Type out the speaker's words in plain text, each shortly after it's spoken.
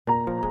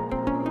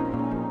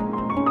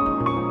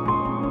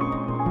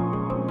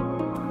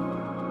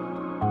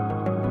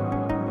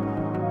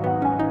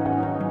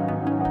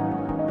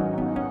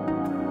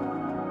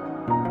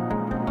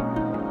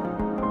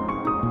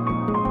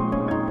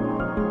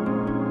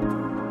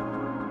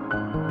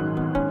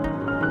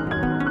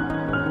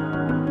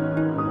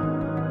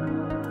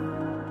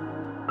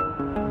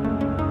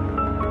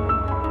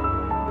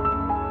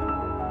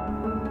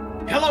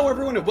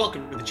everyone, and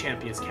welcome to the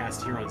Champions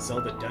Cast here on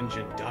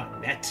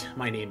ZeldaDungeon.net.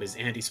 My name is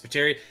Andy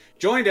Spiteri,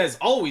 joined as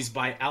always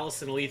by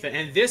Allison Aletha,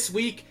 and this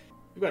week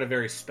we've got a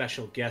very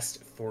special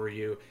guest for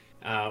you.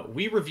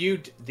 We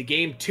reviewed the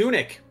game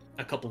Tunic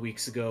a couple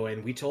weeks ago,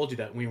 and we told you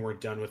that we weren't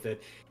done with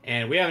it.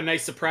 And we have a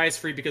nice surprise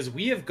for you because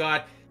we have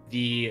got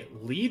the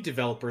lead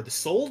developer, the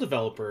sole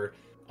developer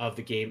of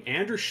the game,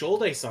 Andrew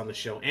Shouldice, on the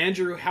show.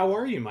 Andrew, how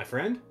are you, my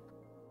friend?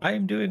 I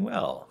am doing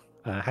well.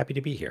 Happy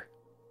to be here.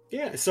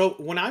 Yeah, so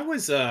when I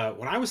was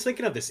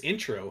thinking of this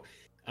intro,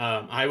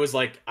 I was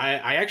like,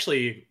 I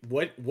actually,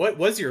 what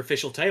was your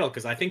official title?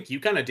 Because I think you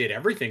kind of did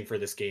everything for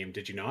this game,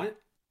 did you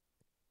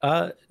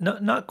not? No,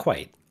 not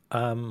quite.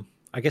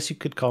 I guess you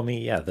could call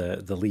me, yeah,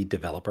 the lead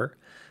developer.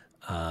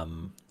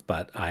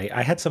 But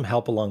I had some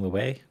help along the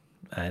way,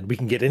 and we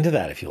can get into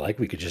that if you like.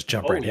 We could just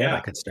jump Oh right in. I yeah.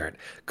 could start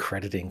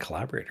crediting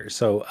collaborators.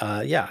 So,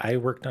 yeah, I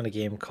worked on a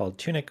game called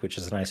Tunic, which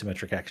is an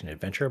isometric action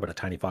adventure about a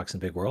tiny fox in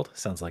a big world.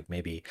 Sounds like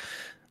maybe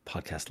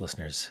podcast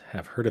listeners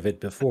have heard of it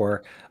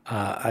before.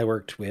 I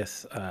worked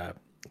with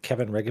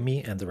Kevin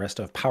Regami and the rest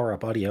of Power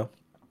Up Audio,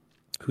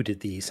 who did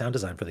the sound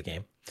design for the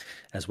game,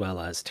 as well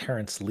as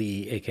Terrence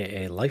Lee,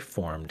 aka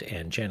Lifeformed,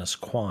 and Janice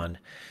Kwan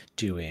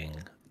doing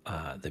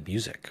the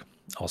music.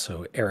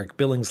 Also, Eric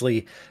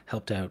Billingsley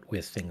helped out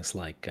with things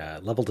like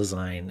level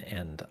design,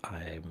 and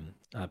I'm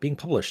being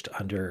published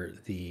under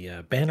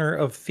the banner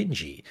of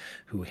Finji,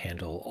 who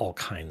handle all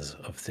kinds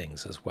of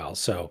things as well.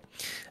 So,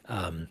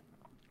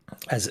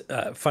 as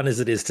fun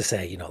as it is to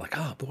say, like,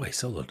 oh boy,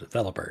 solo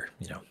developer,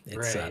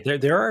 it's Right.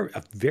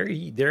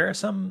 there are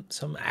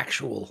some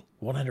actual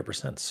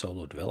 100%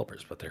 solo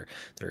developers, but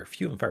they're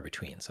few and far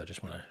between. So I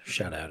just want to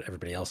shout out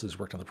everybody else who's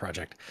worked on the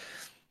project.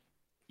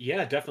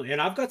 Yeah, definitely.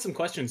 And I've got some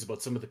questions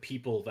about some of the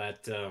people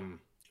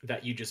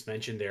that you just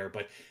mentioned there,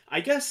 but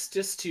I guess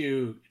just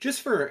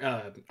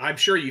for I'm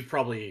sure you've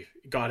probably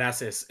got asked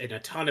this in a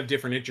ton of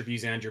different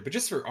interviews, Andrew, but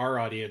just for our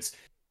audience,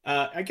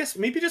 I guess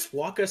maybe just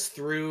walk us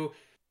through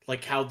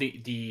like how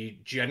the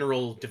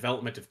general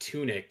development of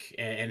Tunic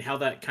and how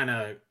that kind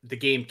of the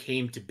game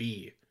came to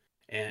be,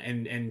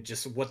 and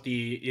just what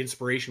the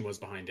inspiration was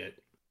behind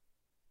it.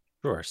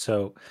 Sure.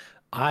 So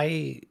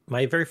my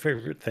very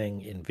favorite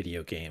thing in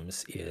video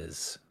games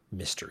is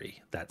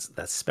mystery. That's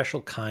that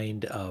special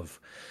kind of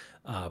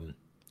um,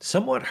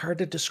 somewhat hard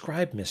to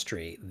describe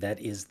mystery that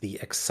is the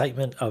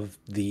excitement of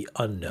the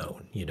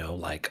unknown,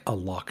 like a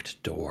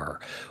locked door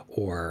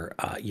or,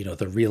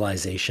 the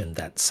realization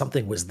that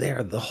something was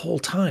there the whole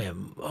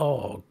time.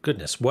 Oh,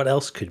 goodness, what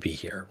else could be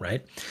here,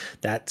 right?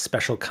 That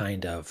special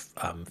kind of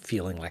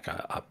feeling like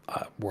a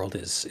world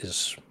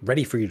is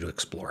ready for you to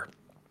explore.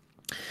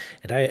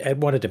 And I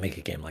wanted to make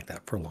a game like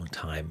that for a long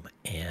time.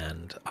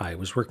 And I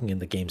was working in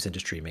the games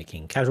industry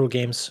making casual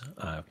games,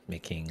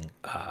 making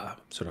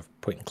sort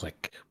of point and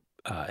click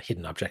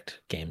hidden object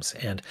games.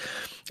 And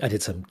I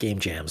did some game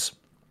jams.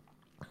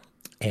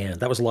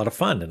 And that was a lot of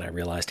fun. And I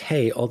realized,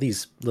 hey, all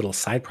these little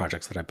side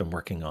projects that I've been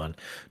working on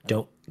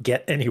don't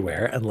get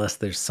anywhere unless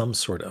there's some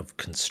sort of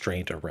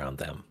constraint around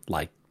them,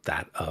 like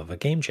that of a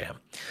game jam.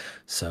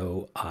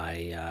 So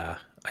I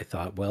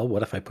thought, well,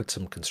 what if I put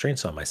some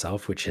constraints on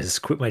myself, which is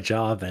quit my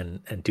job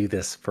and do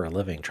this for a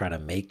living, try to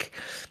make,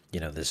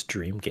 this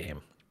dream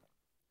game.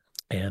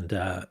 And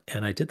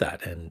I did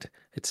that, and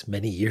it's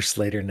many years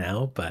later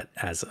now. But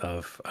as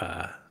of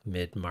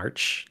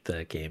mid-March,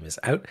 the game is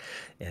out,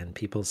 and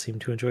people seem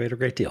to enjoy it a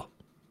great deal.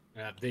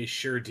 They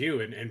sure do,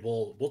 and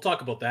we'll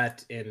talk about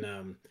that in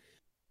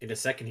a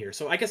second here.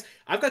 So I guess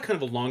I've got kind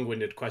of a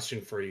long-winded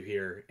question for you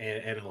here,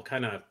 and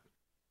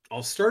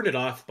I'll start it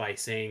off by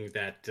saying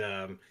that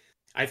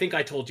I think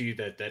I told you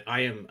that I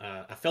am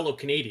a fellow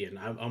Canadian.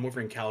 I'm over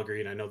in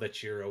Calgary, and I know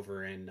that you're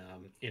over in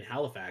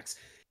Halifax.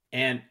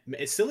 And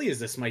as silly as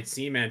this might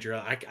seem, Andrew,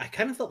 I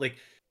kind of felt like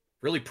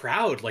really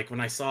proud, like when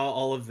I saw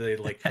all of the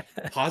like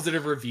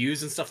positive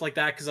reviews and stuff like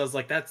that, because I was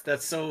like,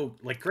 that's so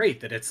like great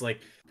that it's like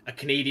a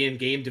Canadian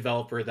game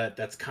developer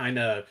that's kind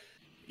of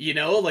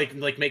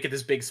like making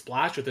this big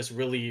splash with this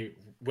really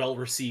well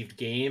received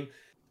game.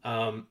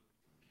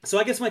 So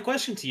I guess my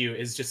question to you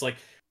is just like,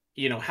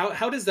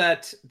 how does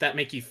that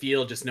make you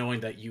feel just knowing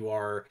that you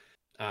are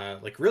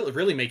like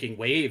really making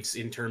waves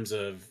in terms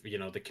of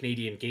the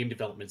Canadian game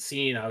development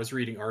scene? I was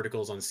reading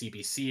articles on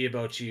CBC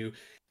about you,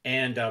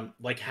 and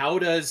like how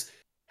does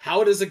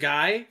a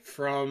guy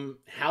from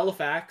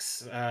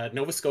Halifax,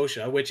 Nova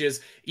Scotia, which is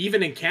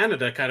even in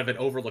Canada kind of an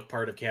overlooked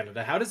part of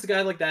Canada, how does a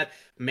guy like that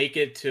make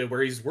it to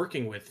where he's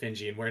working with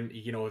Finji and where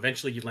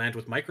eventually you land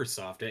with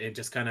Microsoft, and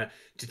just kind of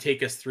to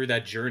take us through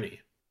that journey?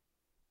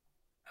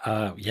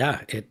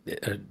 Yeah,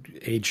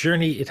 a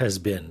journey it has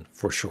been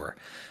for sure.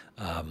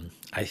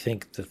 I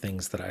think the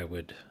things that I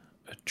would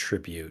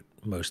attribute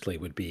mostly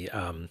would be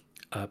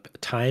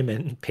time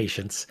and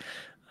patience,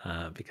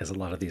 because a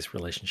lot of these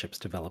relationships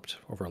developed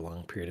over a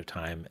long period of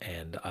time,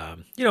 and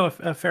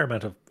a fair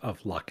amount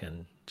of luck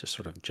and just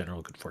sort of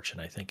general good fortune,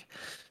 I think.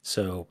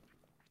 So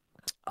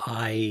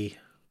I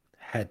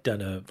had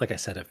done like I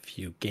said, a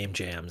few game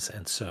jams,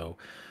 and so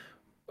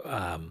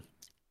um,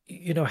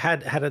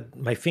 had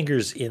my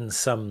fingers in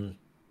some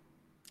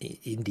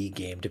indie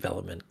game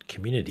development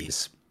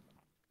communities.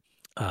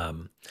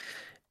 Um,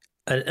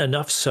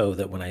 Enough so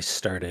that when I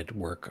started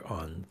work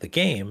on the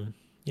game,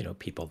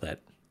 people that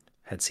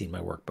had seen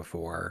my work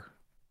before,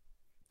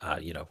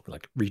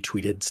 like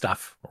retweeted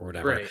stuff or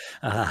whatever.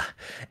 Right.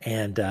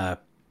 And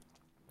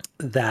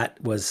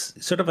that was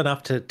sort of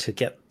enough to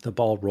get the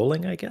ball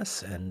rolling, I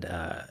guess. And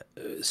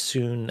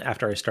soon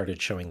after I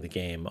started showing the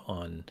game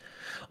on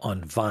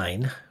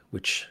Vine,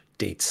 which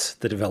dates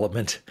the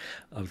development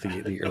of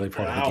the early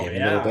part of the Wow.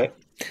 game a little Yeah. bit,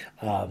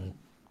 um,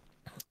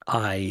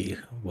 I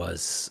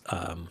was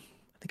I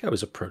think I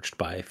was approached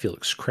by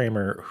Felix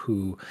Kramer,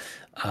 who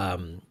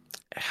um,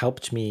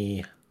 helped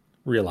me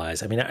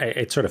realize. I mean,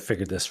 I'd sort of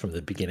figured this from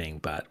the beginning,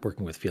 but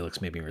working with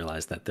Felix made me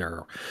realize that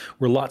there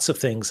were lots of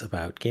things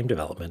about game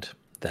development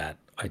that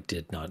I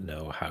did not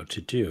know how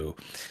to do.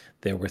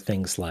 There were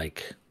things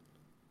like,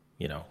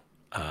 you know,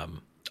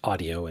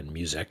 audio and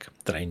music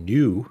that I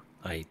knew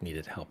I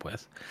needed help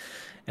with,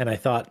 and I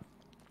thought,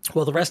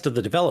 well, the rest of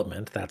the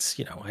development, that's,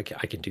 I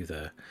can do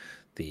the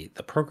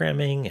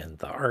programming and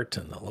the art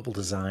and the level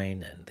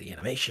design and the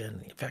animation,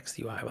 the effects,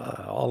 the UI,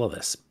 all of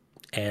this.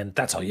 And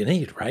that's all you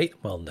need, right?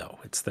 Well, no,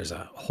 there's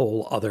a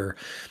whole other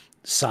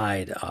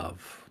side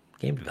of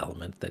game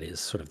development that is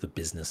sort of the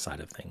business side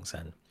of things.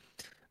 And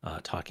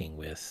talking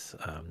with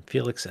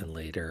Felix and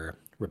later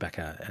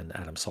Rebecca and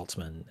Adam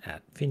Saltzman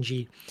at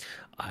Finji,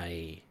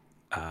 I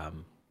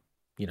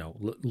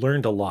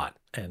learned a lot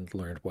and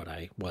learned what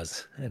I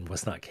was and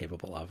was not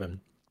capable of. And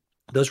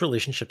those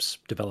relationships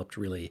developed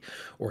really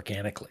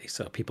organically.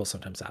 So people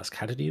sometimes ask,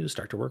 how did you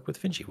start to work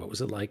with Finji? What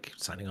was it like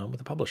signing on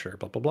with a publisher?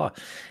 Blah, blah, blah.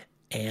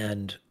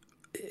 And,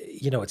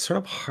 it's sort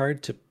of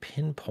hard to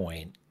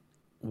pinpoint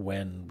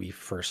when we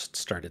first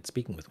started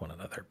speaking with one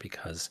another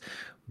because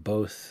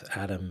both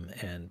Adam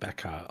and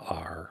Becca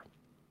are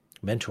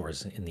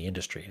mentors in the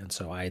industry. And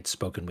so I had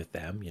spoken with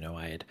them,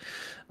 I had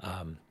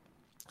um,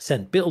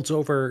 sent builds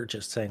over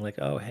just saying like,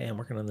 oh, hey, I'm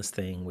working on this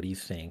thing. What do you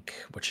think?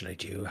 What should I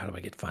do? How do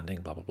I get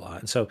funding? Blah, blah, blah.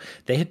 And so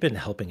they had been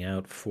helping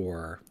out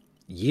for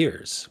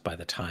years by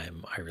the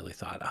time I really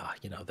thought,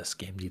 this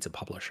game needs a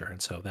publisher.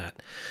 And so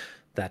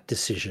that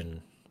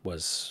decision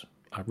was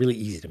really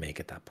easy to make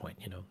at that point.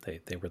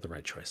 They were the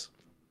right choice.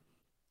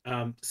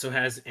 So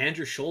has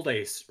Andrew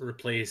Shouldice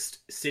replaced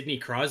Sidney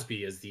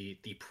Crosby as the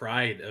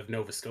pride of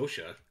Nova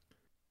Scotia?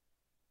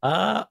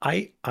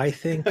 I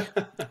think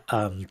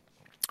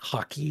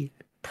hockey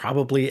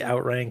probably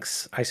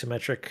outranks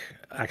isometric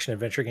action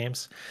adventure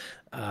games.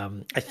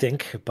 I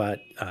think, but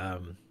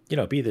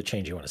be the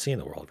change you want to see in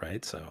the world,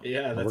 right? So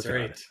Yeah, we're that's working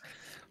on right. it.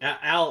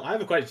 Al, I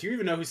have a question. Do you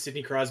even know who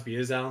Sidney Crosby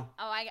is, Al?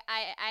 Oh, I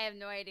have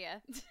no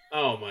idea.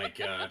 Oh my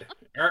God.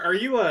 Are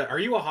you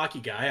a hockey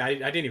guy? I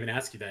didn't even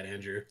ask you that,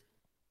 Andrew.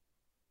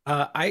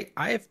 I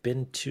have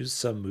been to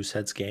some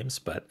Mooseheads games,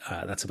 but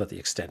that's about the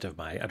extent of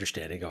my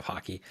understanding of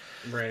hockey.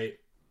 Right,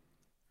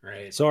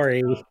 right.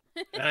 Sorry,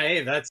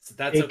 Hey, that's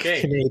fake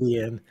okay.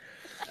 Canadian.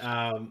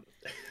 Um,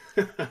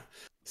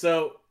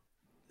 so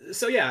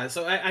so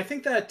I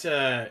think that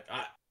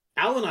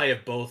Al and I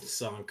have both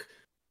sunk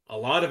a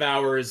lot of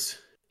hours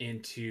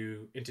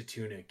into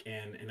Tunic,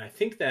 and I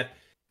think that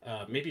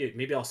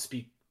maybe I'll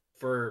speak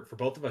for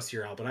both of us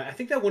here, Al. But I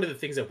think that one of the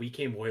things that we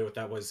came away with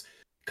that was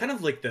kind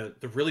of like the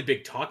really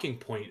big talking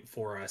point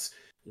for us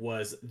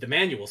was the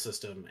manual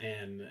system,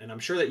 and I'm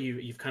sure that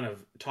you've kind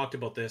of talked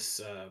about this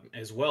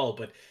as well.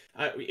 But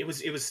it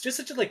was just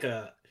such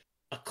a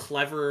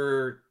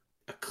clever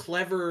a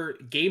clever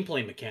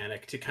gameplay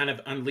mechanic to kind of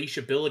unleash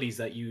abilities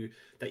that you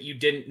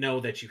didn't know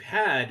that you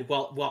had,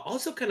 while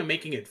also kind of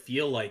making it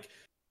feel like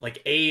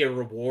a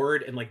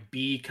reward, and like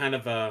B kind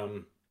of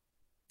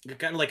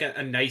like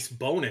a nice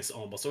bonus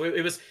almost. So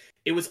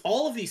it was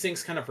all of these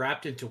things kind of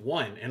wrapped into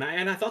one, and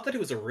I thought that it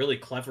was a really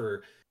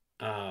clever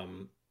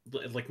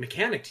like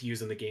mechanic to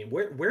use in the game.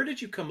 Where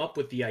did you come up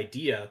with the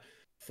idea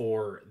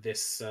for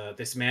this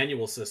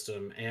manual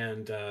system,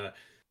 and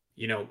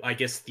I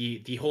guess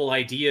the whole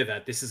idea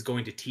that this is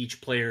going to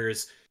teach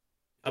players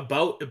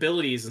about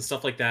abilities and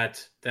stuff like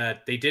that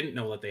they didn't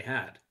know that they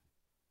had.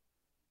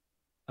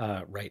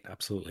 Right,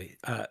 absolutely.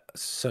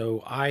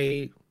 So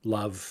I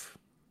love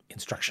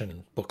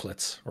instruction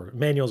booklets or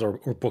manuals or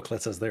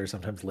booklets as they're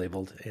sometimes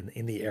labeled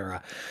in the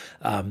era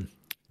um,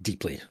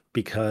 deeply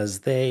because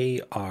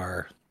they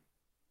are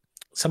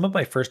some of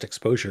my first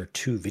exposure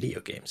to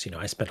video games.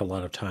 I spent a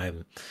lot of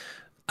time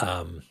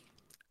um,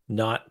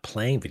 not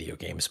playing video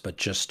games, but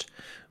just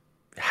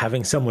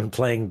having someone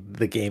playing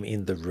the game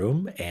in the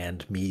room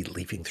and me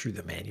leafing through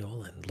the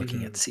manual and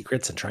looking at Hmm.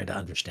 secrets and trying to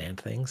understand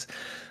things.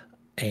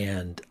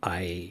 And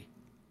I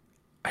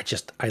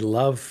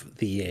love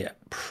the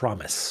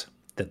promise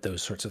that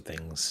those sorts of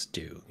things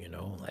do,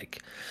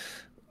 like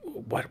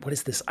what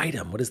is this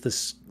item? What is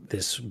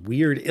this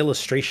weird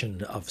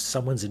illustration of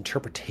someone's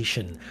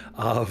interpretation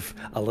of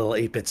a little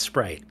 8-bit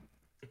sprite?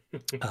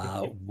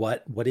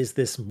 What is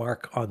this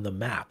mark on the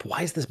map?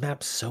 Why is this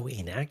map so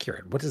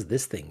inaccurate? What does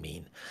this thing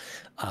mean?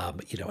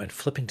 And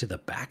flipping to the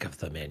back of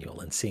the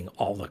manual and seeing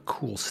all the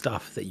cool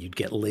stuff that you'd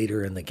get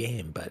later in the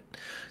game, but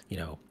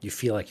you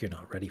feel like you're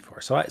not ready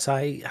for. So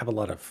I have a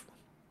lot of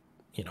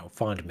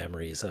fond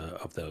memories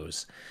of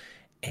those,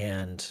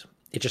 and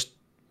it just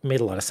made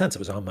a lot of sense. It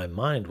was on my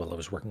mind while I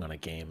was working on a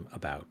game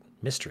about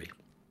mystery,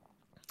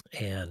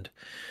 and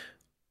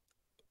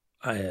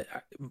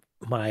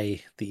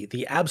I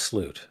the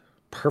absolute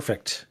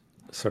perfect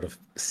sort of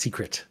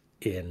secret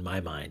in my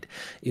mind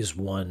is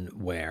one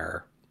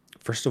where,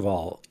 first of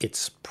all,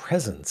 its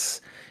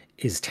presence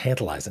is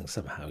tantalizing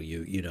somehow.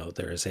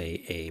 There is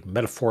a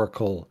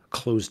metaphorical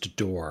closed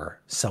door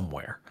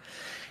somewhere,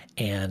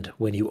 and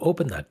when you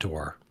open that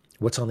door,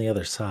 what's on the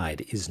other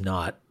side is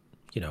not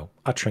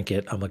a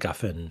trinket, a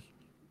MacGuffin,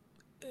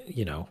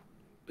 you know,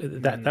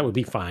 that would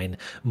be fine.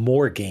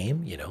 More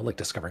game, like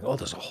discovering, oh,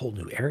 there's a whole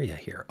new area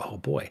here. Oh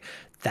boy,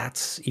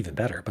 that's even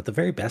better. But the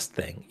very best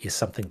thing is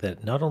something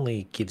that not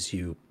only gives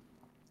you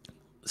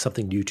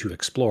something new to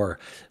explore,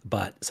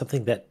 but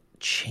something that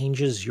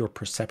changes your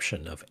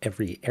perception of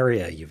every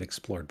area you've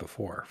explored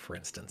before. For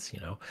instance,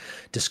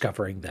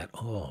 discovering that,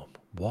 oh,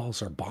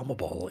 walls are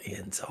bombable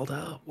in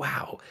Zelda.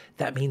 Wow,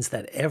 that means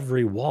that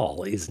every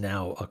wall is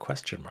now a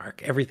question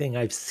mark. Everything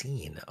I've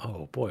seen,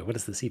 oh boy, what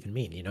does this even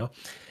mean?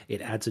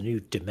 It adds a new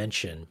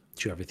dimension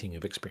to everything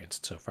you've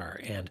experienced so far.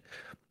 And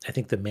I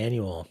think the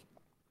manual,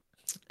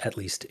 at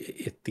least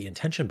the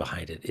intention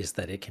behind it, is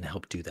that it can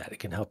help do that. It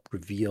can help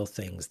reveal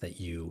things that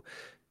you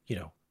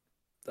know,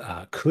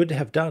 could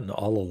have done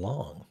all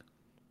along,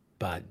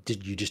 but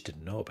you just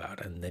didn't know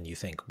about. And then you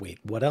think, wait,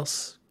 what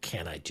else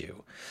can I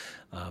do?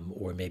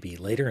 Or maybe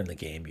later in the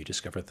game, you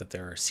discover that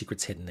there are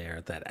secrets hidden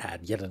there that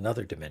add yet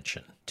another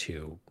dimension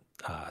to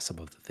some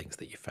of the things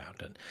that you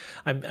found.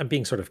 And I'm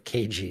being sort of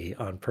cagey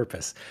on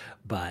purpose,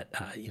 but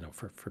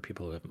for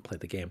people who haven't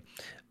played the game,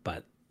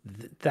 but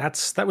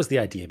that was the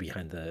idea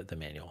behind the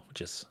manual,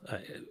 which is,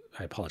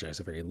 I apologize,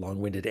 a very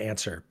long-winded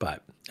answer,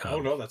 but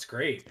Oh no, that's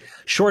great.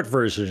 short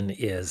version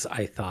is,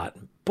 I thought,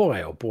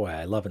 boy, oh boy,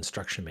 I love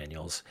instruction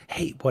manuals.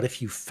 Hey, what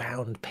if you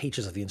found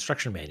pages of the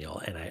instruction manual?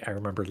 And I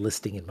remember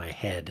listing in my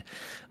head,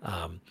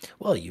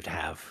 well, you'd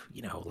have,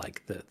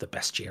 like the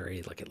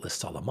bestiary, like it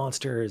lists all the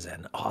monsters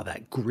and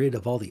that grid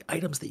of all the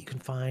items that you can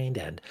find.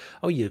 And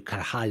you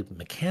kind of hide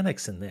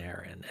mechanics in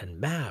there and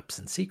maps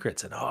and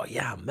secrets. And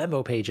yeah,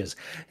 memo pages.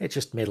 It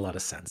just made a lot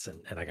of sense.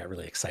 And I got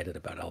really excited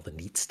about all the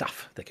neat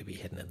stuff that could be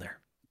hidden in there.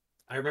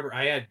 I remember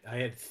I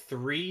had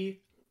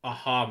three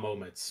aha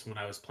moments when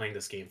I was playing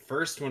this game.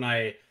 First, when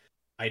I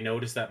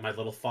noticed that my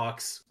little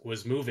fox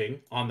was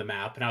moving on the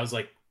map, and I was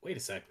like, "Wait a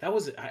sec, that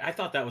was I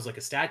thought that was like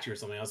a statue or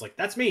something." I was like,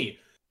 "That's me,"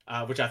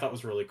 which I thought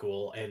was really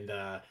cool. And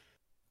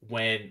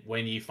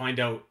when you find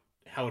out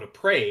how to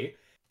pray,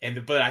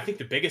 but I think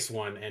the biggest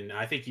one, and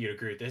I think you'd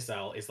agree with this,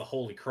 Al, is the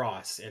Holy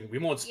Cross. And we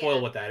won't spoil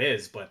Yeah. what that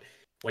is, but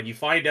when you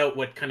find out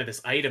what kind of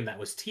this item that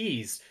was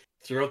teased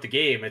throughout the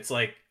game, it's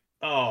like,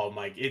 oh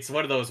my, it's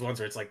one of those ones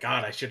where it's like,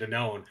 God, I should have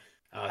known.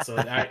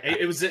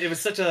 It was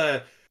such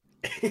a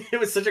it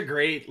was such a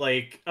great,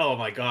 like, oh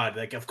my God,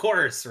 like, of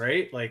course,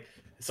 right? Like,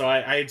 so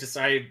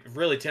I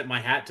really tip my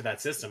hat to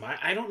that system.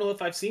 I don't know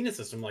if I've seen a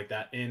system like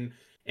that in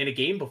a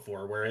game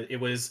before, where it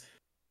was,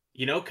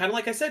 kind of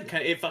like I said,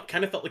 kind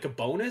of felt like a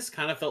bonus,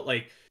 kind of felt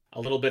like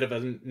a little bit of a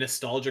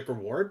nostalgic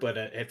reward, but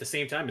at the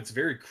same time, it's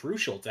very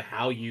crucial to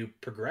how you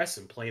progress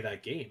and play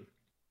that game.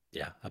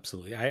 Yeah,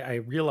 absolutely. I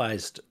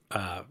realized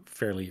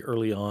fairly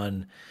early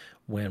on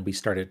when we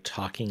started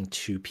talking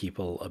to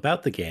people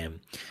about the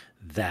game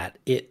that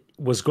it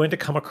was going to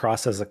come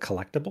across as a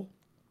collectible.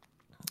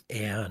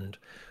 And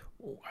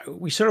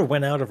we sort of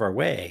went out of our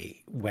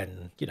way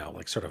when,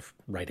 like sort of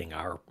writing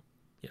our,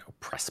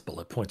 press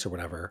bullet points or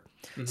whatever,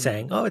 Hmm.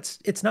 saying, oh,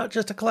 it's not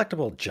just a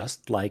collectible,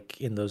 just like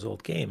in those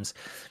old games.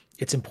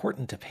 It's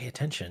important to pay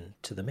attention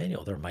to the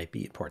manual. There might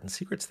be important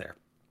secrets there.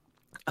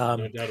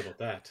 No Um, doubt about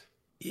that.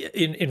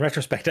 in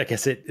retrospect, I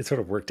guess it sort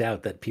of worked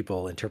out that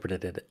people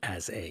interpreted it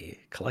as a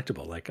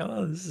collectible, like,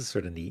 oh, this is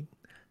sort of neat,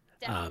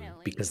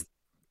 Definitely. because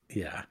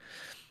yeah,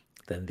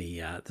 then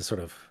the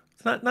sort of,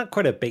 it's not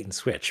quite a bait and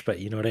switch, but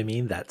you know what I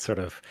mean. That sort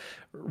of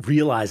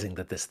realizing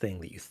that this thing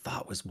that you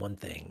thought was one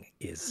thing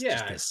is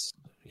just Yeah, this.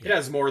 it Yeah,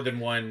 has more than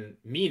one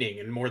meaning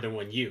and more than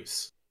one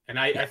use. And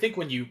I yeah, think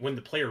when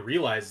the player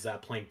realizes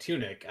that playing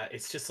Tunic,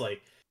 it's just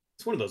like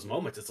it's one of those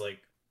moments. It's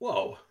like,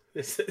 whoa,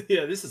 this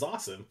yeah, this is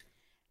awesome.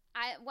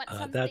 I what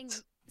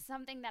that's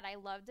something that I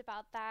loved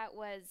about that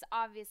was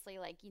obviously,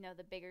 like,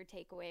 the bigger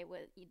takeaway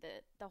was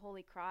the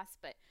Holy Cross,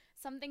 but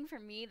something for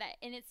me that,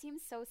 and it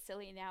seems so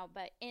silly now,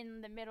 but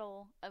in the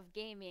middle of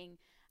gaming,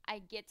 I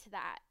get to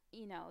that,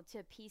 to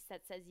a piece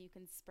that says you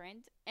can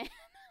sprint, and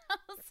I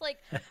was like,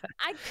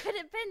 I could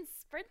have been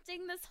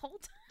sprinting this whole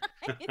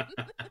time. yeah,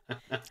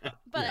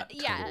 But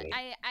yeah, totally.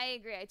 I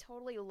agree. I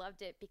totally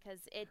loved it because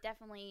it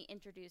definitely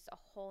introduced a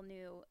whole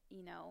new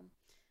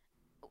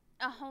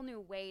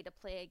way to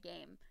play a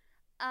game.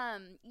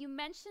 You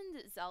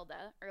mentioned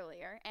Zelda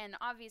earlier, and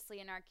obviously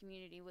in our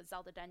community with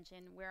Zelda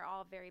Dungeon, we're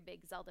all very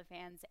big Zelda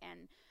fans,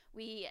 and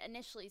we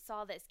initially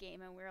saw this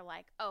game and we were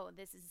like, "Oh,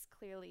 this is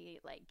clearly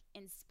like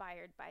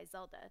inspired by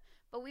Zelda."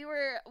 But we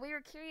were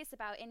curious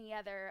about any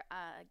other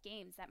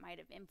games that might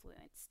have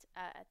influenced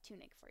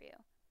Tunic for you.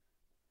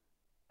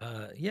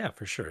 Yeah,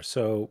 for sure.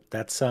 So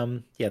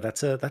yeah,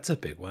 that's a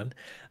big one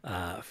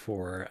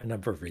for a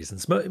number of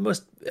reasons.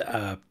 Most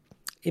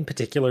in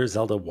particular,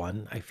 Zelda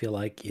 1, I feel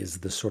like, is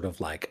the sort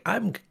of like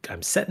I'm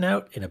setting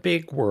out in a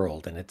big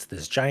world and it's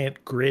this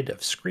giant grid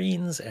of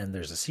screens and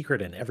there's a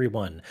secret in every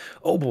one.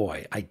 Oh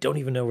boy, I don't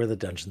even know where the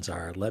dungeons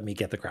are. Let me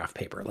get the graph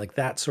paper. Like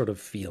that sort of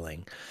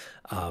feeling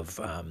of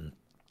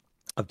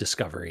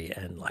discovery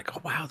and like,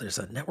 oh wow, there's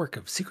a network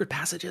of secret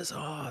passages.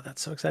 Oh,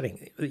 that's so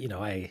exciting.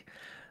 I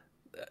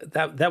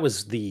that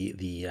was the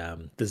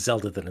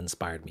Zelda that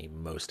inspired me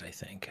most, I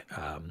think.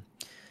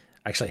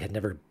 Actually, I had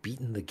never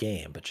beaten the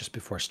game, but just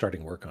before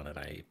starting work on it,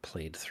 I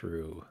played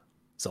through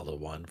Zelda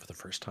 1 for the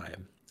first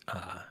time,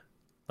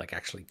 like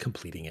actually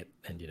completing it.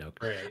 And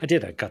I Right.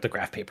 did. I got the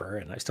graph paper,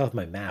 and I still have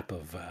my map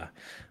of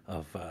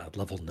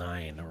level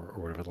 9 or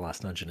whatever the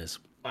last dungeon is.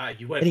 Wow,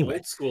 you went Anyway,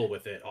 old school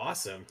with it.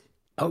 Awesome.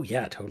 oh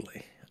yeah,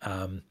 totally.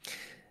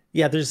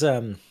 Yeah, there's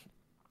an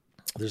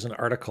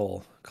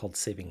article called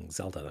 "Saving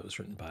Zelda" that was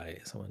written by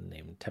someone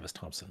named Tevis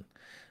Thompson,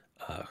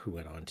 who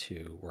went on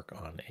to work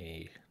on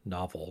a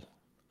novel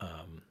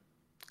um,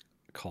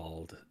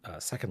 called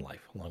Second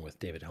Life, along with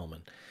David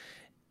Hellman.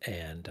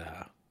 And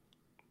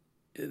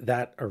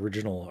that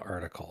original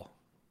article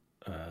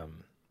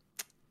um,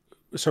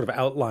 sort of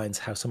outlines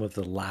how some of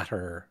the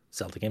latter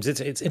Zelda games.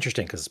 It's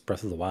interesting because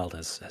Breath of the Wild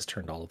has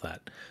turned all of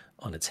that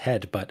on its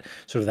head, but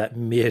sort of that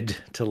mid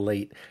to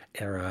late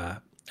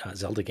era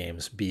Zelda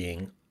games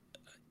being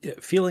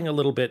feeling a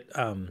little bit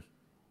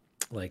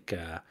like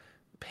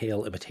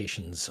pale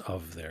imitations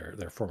of their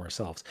former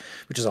selves,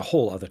 which is a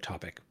whole other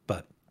topic.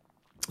 But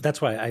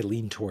that's why I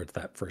lean towards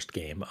that first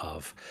game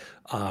of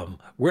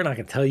we're not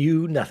going to tell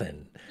you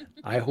nothing.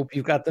 I hope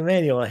you've got the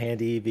manual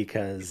handy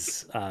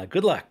because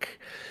good luck.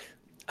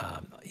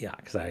 Yeah,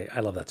 because I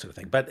love that sort of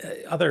thing. But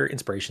other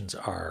inspirations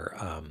are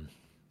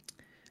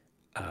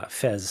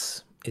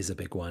Fez is a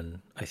big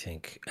one, I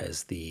think,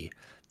 as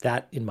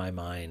that in my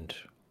mind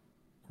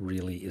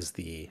really is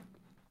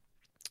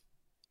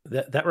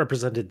that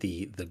represented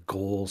the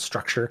goal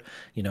structure,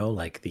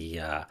 like the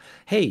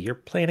hey, you're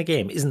playing a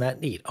game, isn't that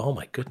neat? Oh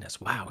my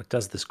goodness, wow, it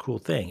does this cool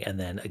thing. And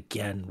then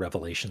again,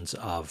 revelations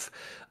of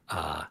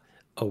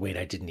oh wait,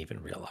 I didn't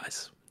even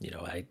realize.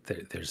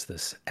 There's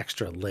this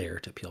extra layer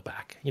to peel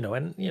back,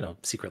 and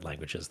secret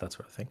languages, that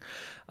sort of thing.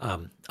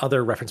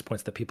 Other reference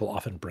points that people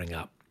often bring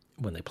up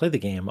when they play the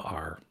game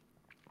are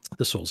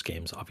the Souls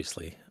games,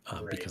 obviously,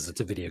 because Right. it's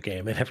a video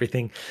game and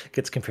everything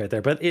gets compared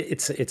there. But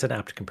it's an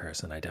apt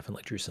comparison. I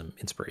definitely drew some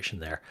inspiration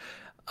there.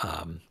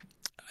 Um,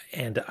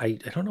 and I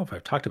don't know if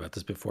I've talked about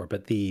this before,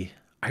 but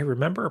I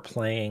remember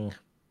playing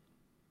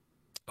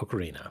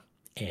Ocarina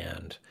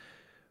and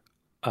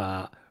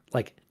uh,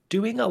 like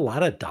doing a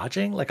lot of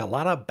dodging, like a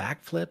lot of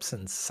backflips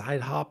and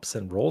side hops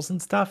and rolls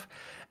and stuff,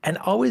 and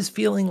always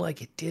feeling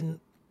like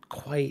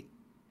quite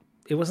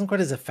it wasn't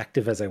quite as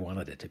effective as I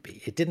wanted it to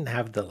be. It didn't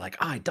have the like,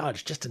 I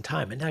dodged just in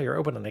time and now you're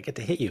open and I get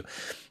to hit you.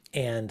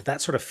 And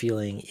that sort of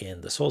feeling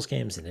in the Souls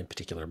games and in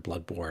particular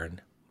Bloodborne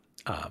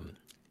um,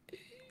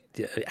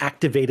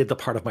 activated the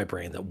part of my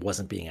brain that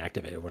wasn't being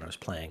activated when I was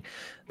playing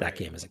that Right.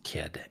 game as a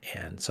kid.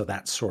 And so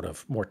that sort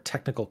of more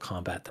technical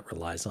combat that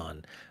relies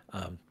on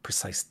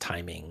precise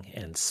timing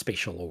and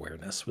spatial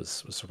awareness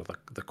was sort of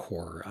the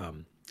core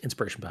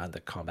inspiration behind the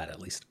combat, at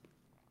least.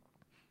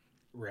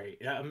 Right.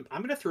 I'm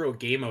gonna throw a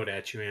game out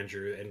at you,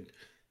 Andrew, and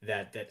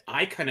that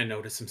I kind of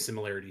noticed some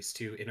similarities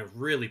to in a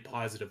really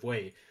positive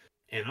way.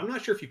 And I'm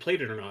not sure if you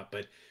played it or not,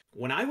 but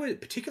when I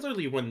would,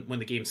 particularly when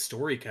the game's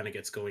story kind of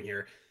gets going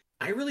here,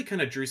 I really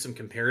kind of drew some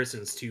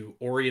comparisons to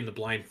Ori and the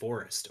Blind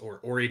Forest or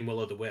Ori and Will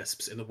o' the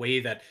Wisps in the way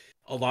that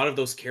a lot of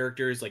those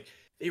characters like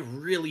they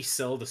really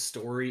sell the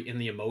story and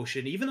the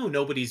emotion, even though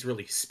nobody's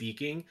really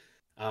speaking.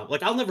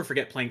 Like I'll never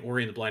forget playing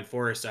Ori and the Blind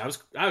Forest. I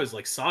was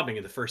like sobbing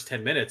in the first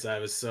 10 minutes. I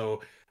was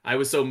so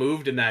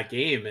moved in that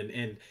game,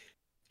 and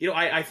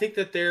I think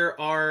that there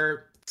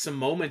are some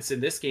moments in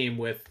this game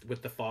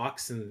with the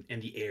fox and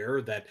the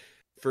air that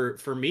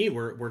for me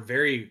were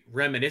very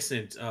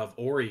reminiscent of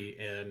Ori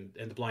and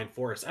the Blind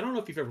Forest. I don't know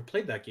if you've ever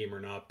played that game or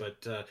not,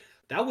 but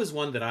that was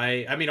one that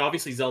I mean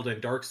obviously Zelda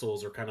and Dark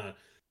Souls are kind of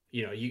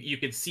you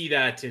could see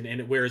that and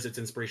it wears its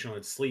inspiration on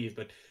its sleeve,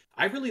 but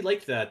I really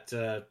liked that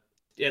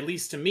at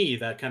least to me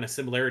that kind of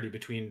similarity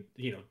between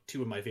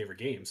two of my favorite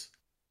games.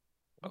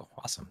 Oh,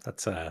 awesome!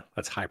 That's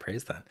high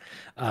praise then.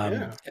 Um,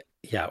 Yeah.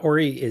 yeah,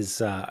 Ori is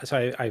so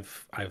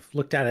I've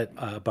looked at it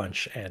a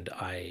bunch and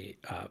I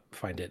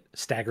find it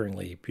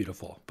staggeringly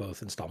beautiful,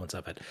 both installments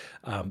of it.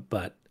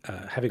 But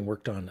having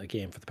worked on a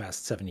game for the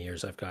past 7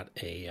 years, I've got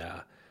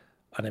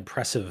an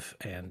impressive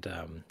and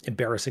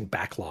embarrassing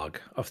backlog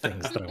of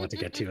things that I want to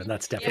get to, and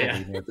that's Yeah.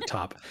 definitely Yeah. near the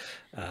top.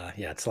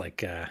 Yeah, it's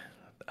like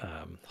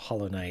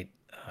Hollow Knight,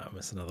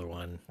 is another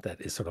one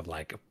that is sort of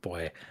like,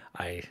 boy,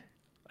 I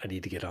I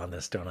need to get on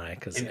this, don't I?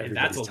 Because And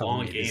that's everybody's a telling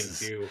long me this game is,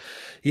 too.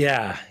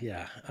 yeah,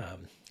 yeah.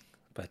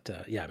 But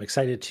yeah, I'm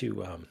excited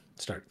to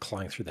start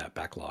clawing through that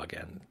backlog,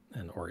 and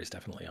Ori's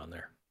definitely on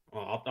there.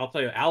 Well, I'll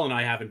tell you, Al and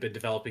I haven't been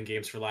developing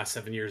games for the last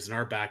 7 years, and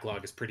our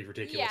backlog is pretty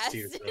ridiculous Yes,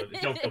 too. So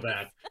don't feel it is.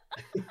 bad.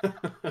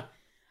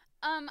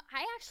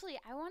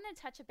 I want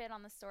to touch a bit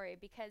on the story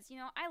because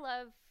I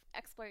love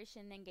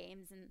exploration in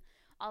games and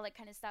all that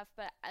kind of stuff,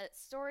 but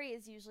story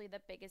is usually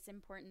the biggest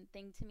important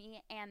thing to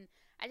me, and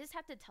I just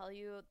have to tell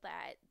you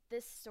that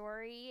this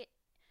story,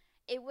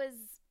 it was,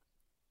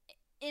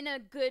 in a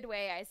good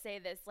way, I say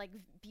this, like,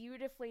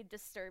 beautifully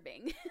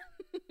disturbing.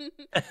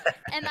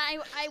 And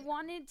I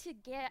wanted to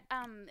get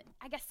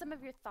I guess some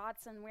of your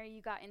thoughts on where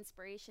you got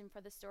inspiration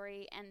for the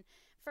story, and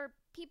for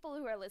people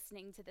who are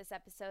listening to this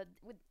episode,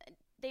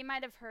 they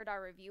might have heard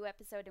our review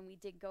episode and we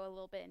did go a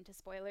little bit into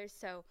spoilers,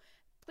 so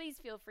please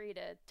feel free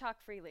to talk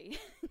freely.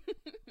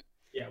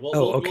 Yeah, we'll,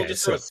 Oh, we'll we'll okay.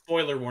 just throw a So,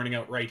 spoiler warning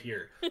out right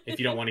here if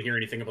you don't want to hear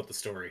anything about the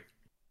story.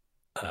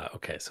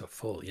 okay, so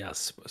full,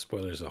 yes,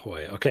 spoilers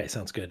ahoy. Okay,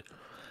 sounds good.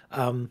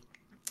 Um,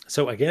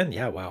 so again,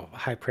 yeah, wow,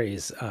 high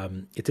praise.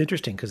 It's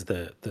interesting because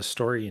the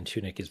story in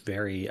Tunic is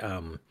very, I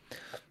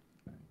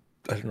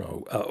don't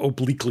know,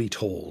 obliquely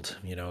told.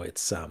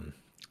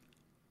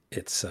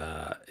 It's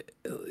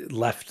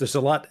left. There's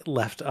a lot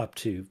left up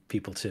to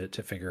people to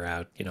figure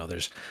out.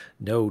 There's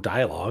no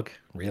dialogue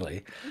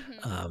really,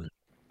 Hmm. um,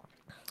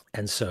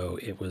 and so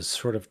it was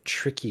sort of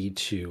tricky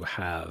to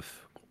have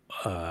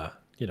uh,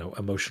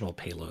 emotional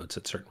payloads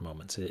at certain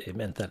moments. It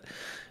meant that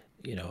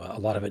a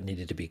lot of it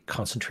needed to be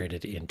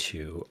concentrated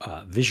into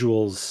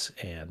visuals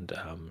and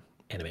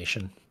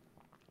animation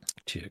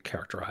to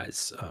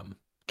characterize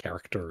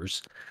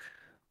characters.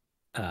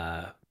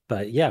 Uh,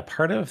 but yeah,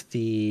 part of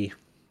the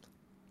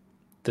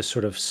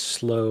sort of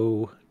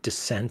slow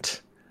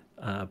descent,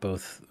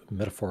 both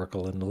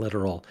metaphorical and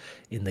literal,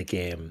 in the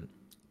game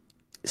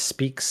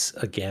speaks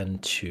again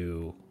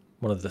to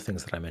one of the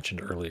things that I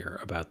mentioned earlier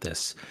about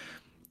this,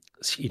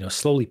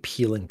 slowly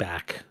peeling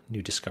back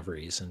new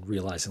discoveries and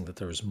realizing that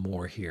there was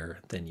more here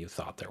than you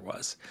thought there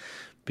was,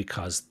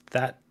 because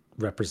that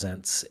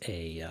represents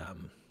a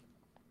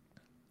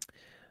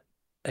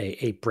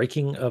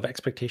breaking of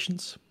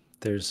expectations.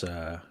 There's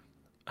a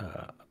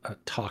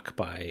talk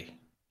by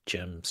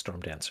Jim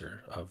Stormdancer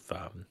of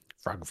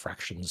Frog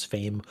Fractions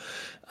fame,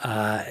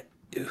 uh,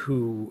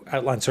 who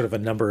outlines sort of a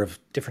number of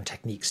different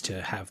techniques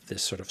to have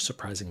this sort of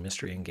surprising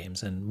mystery in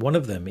games. And one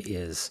of them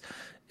is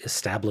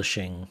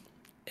establishing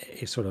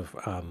a sort of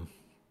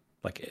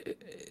like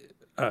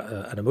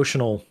an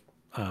emotional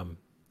um,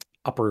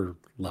 upper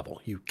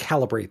level. You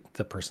calibrate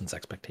the person's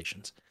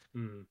expectations.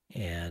 Hmm.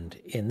 And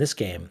in this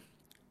game,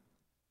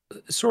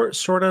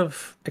 sort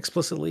of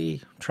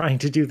explicitly trying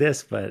to do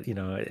this, but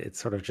it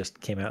sort of just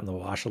came out in the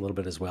wash a little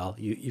bit as well.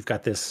 You've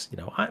got this,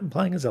 I'm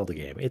playing a Zelda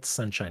game. It's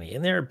sunshiny,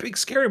 and there are big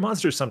scary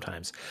monsters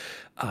sometimes,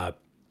 uh,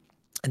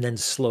 and then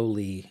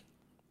slowly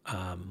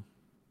um,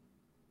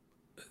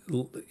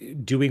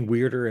 doing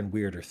weirder and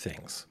weirder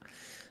things,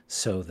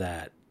 so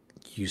that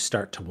you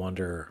start to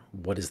wonder,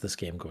 what is this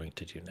game going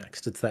to do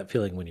next? It's that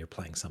feeling when you're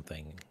playing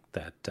something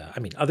that, I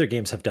mean, other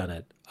games have done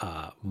it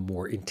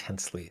more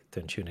intensely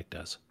than Tunic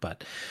does,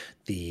 but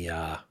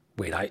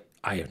wait, I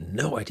have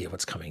no idea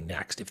what's coming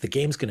next. If the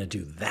game's going to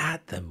do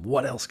that, then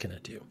what else can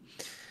it do?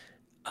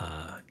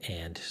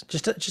 And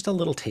just a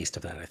little taste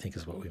of that, I think,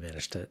 is what we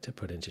managed to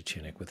put into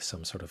Tunic, with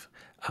some sort of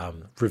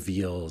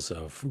reveals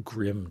of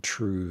grim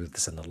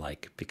truths and the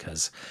like.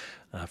 Because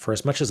for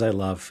as much as I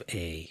love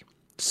a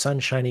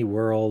sunshiny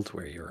world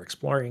where you're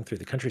exploring through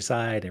the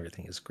countryside,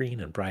 everything is green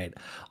and bright,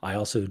 I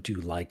also do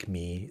like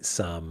me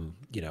some,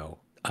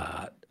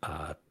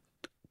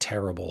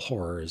 terrible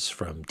horrors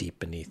from deep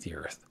beneath the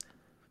earth.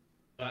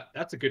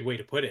 That's a good way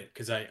to put it,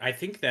 because I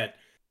think that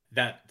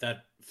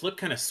flip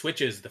kind of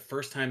switches the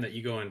first time that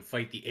you go and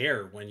fight the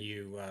air, when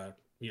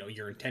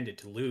you're intended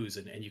to lose,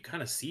 and you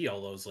kind of see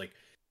all those, like,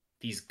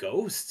 these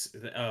ghosts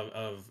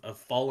of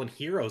fallen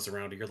heroes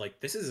around you. You're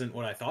like, this isn't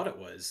what I thought it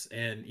was,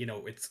 and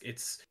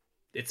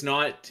it's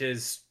not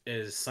as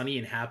sunny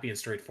and happy and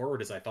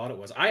straightforward as I thought it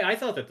was. I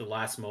thought that the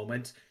last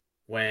moment,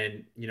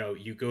 when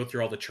you go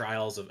through all the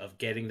trials of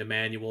getting the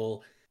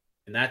manual,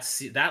 and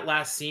that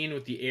last scene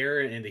with the air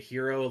and the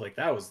hero, like,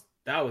 that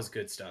was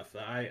good stuff.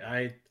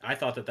 I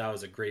thought that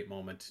was a great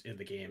moment in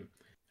the game.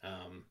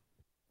 um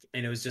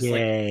and it was just like,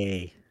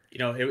 Yay.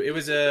 it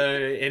was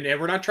and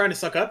we're not trying to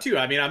suck up to you.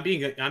 I mean, I'm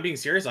being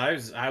serious. I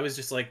was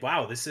just like,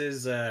 wow, this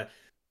is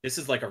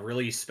like a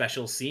really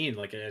special scene.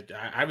 Like,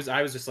 I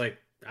was just like,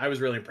 I was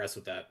really impressed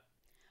with that.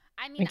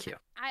 I mean, Thank you.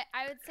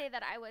 I would say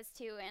that I was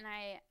too, and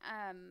I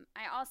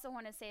also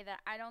want to say that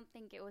I don't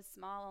think it was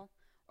small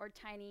or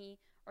tiny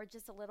or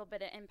just a little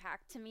bit of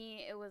impact. To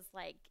me, it was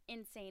like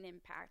insane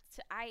impact.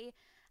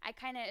 I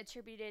kind of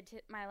attributed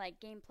to my like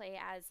gameplay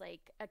as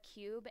like a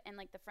cube, and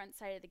like the front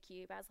side of the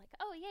cube I was like,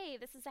 oh yay,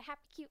 this is a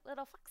happy cute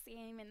little fox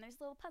game and there's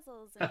little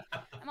puzzles, and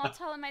I'm all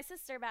telling my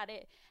sister about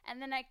it.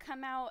 And then I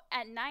come out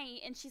at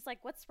night and she's like,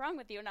 what's wrong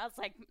with you? And I was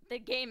like, the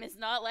game is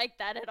not like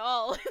that at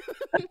all.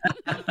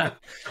 The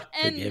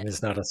And game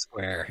is not a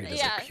square, it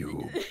is a yeah.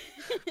 cube.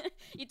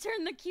 You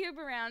turn the cube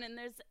around and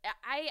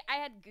I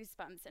had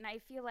goosebumps, and I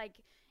feel like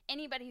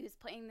anybody who's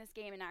playing this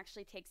game and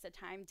actually takes the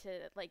time to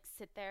like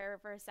sit there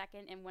for a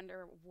second and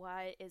wonder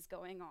what is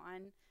going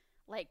on,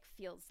 like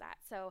feels that.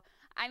 So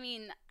I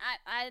mean,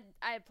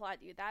 I applaud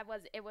you.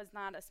 It was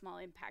not a small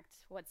impact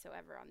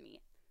whatsoever on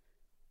me.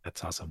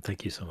 That's awesome.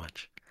 Thank you so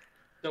much.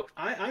 So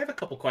I have a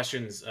couple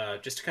questions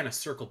just to kind of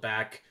circle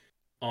back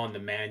on the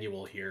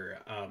manual here.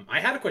 I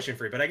had a question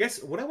for you, but I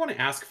guess what I want to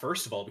ask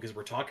first of all, because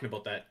we're talking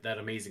about that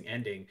amazing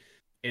ending,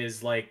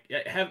 is like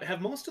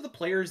have most of the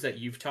players that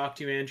you've talked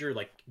to, Andrew,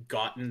 like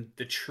gotten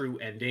the true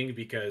ending?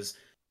 Because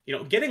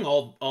getting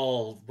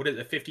all what is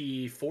it,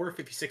 54,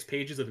 56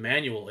 pages of the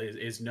manual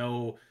is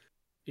no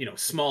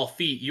small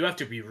feat. You have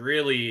to be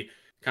really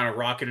kind of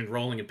rocking and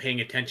rolling and paying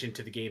attention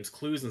to the game's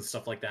clues and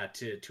stuff like that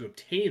to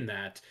obtain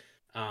that.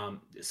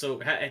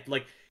 So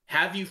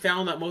have you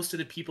found that most of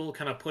the people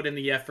kind of put in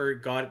the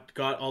effort,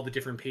 got all the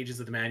different pages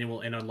of the manual,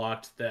 and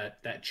unlocked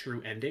that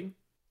true ending?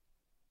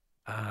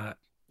 Uh,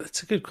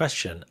 that's a good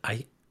question.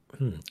 I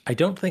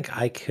don't think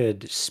I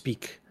could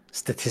speak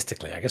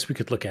statistically. I guess we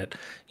could look at,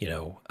 you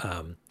know,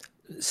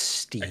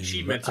 Steam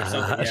Achievements or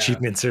something, yeah.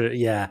 achievements, or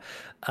yeah,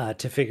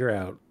 to figure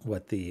out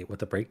what the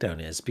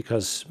breakdown is.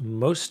 Because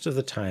most of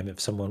the time,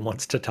 if someone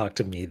wants to talk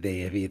to me,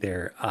 they have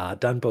either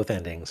done both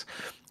endings,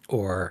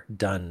 or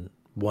done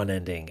one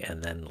ending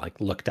and then like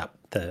looked up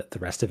the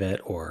rest of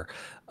it, or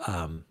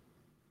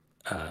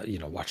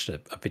watched a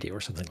video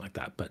or something like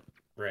that. But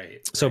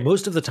Right, so right.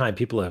 most of the time,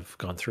 people have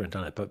gone through and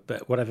done it.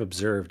 But what I've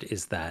observed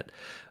is that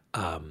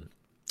um,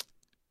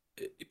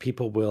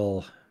 people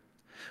will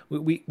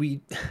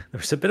we there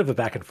was a bit of a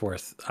back and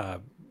forth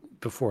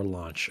before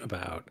launch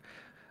about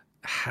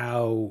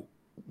how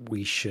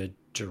we should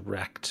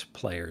direct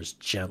players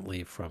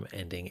gently from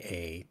ending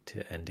A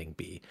to ending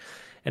B.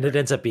 And it Right.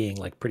 ends up being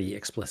like pretty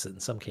explicit. In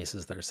some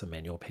cases, there's some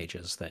manual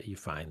pages that you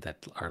find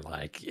that are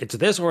like, it's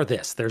this or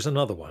this. There's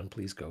another one.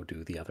 Please go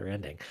do the other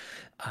ending.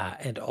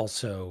 And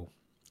also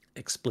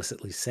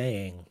explicitly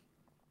saying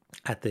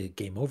at the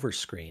game over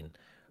screen,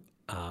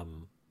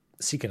 um,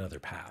 seek another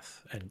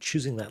path. And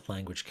choosing that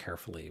language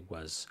carefully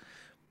was,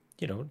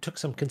 took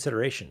some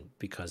consideration,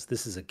 because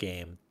this is a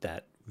game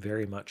that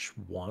very much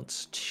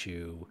wants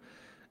to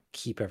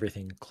keep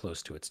everything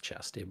close to its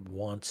chest. It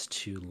wants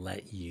to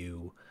let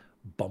you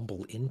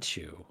bumble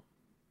into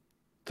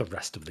the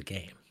rest of the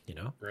game.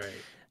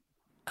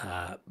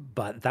 Right.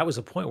 But that was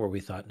a point where we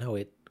thought, no,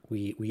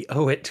 we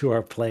owe it to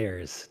our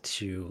players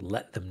to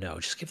let them know,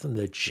 just give them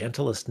the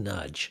gentlest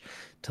nudge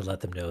to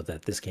let them know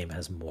that this game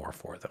has more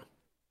for them.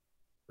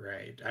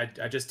 Right.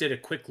 I just did a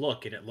quick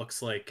look, and it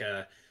looks like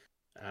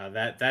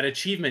that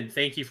achievement.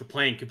 Thank you for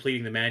playing,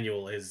 completing the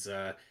manual is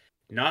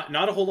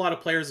not a whole lot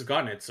of players have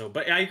gotten it. So,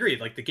 but I agree.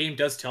 Like the game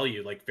does tell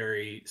you like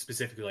very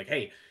specifically, like,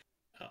 hey,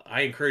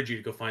 I encourage you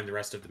to go find the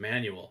rest of the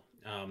manual.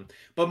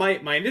 But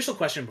my initial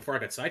question before I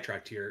got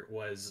sidetracked here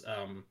was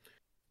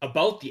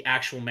about the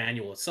actual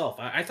manual itself.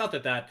 I thought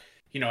that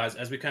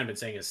as we kind of been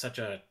saying, is such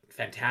a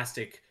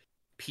fantastic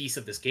piece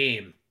of this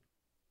game.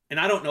 And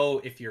I don't know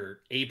if you're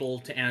able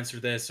to answer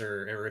this,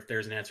 or if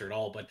there's an answer at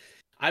all, but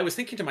I was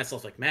thinking to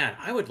myself, like, man,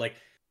 I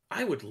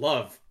would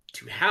love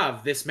to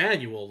have this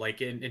manual,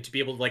 like, and to be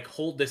able to like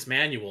hold this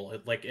manual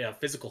like a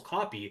physical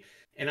copy.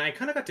 And I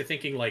kind of got to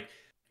thinking, like,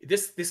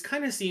 this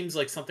kind of seems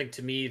like something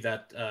to me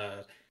that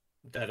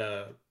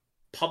a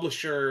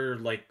publisher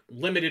like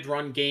limited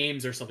run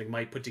games or something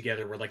might put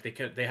together, where like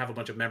they have a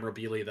bunch of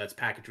memorabilia that's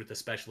packaged with a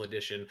special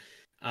edition.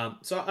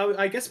 So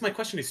I guess my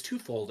question is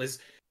twofold: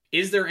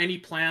 is there any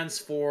plans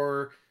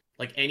for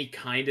like any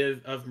kind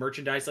of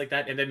merchandise like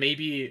that? And then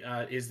maybe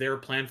is there a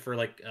plan for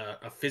like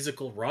a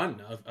physical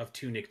run of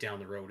Tunic down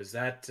the road? Is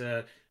that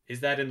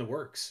in the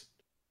works?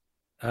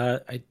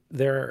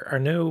 There are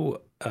no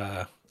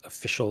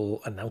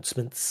official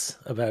announcements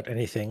about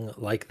anything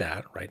like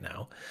that right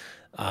now.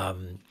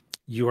 Um,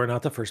 you are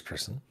not the first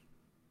person.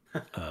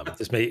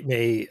 This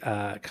may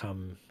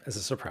come as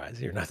a surprise.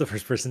 You're not the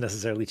first person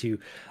necessarily to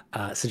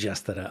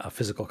suggest that a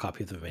physical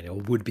copy of the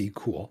manual would be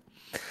cool.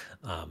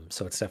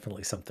 So it's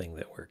definitely something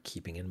that we're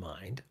keeping in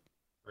mind.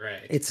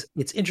 Right. It's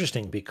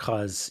interesting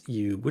because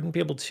you wouldn't be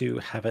able to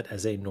have it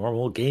as a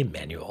normal game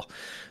manual,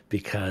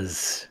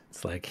 because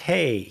it's like,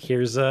 hey,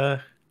 here's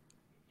a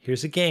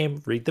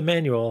game, read the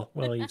manual.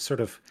 Well, you've sort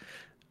of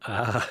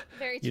uh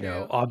Very true.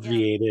 Yep.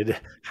 obviated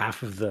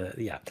half of the,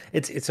 yeah.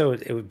 It's so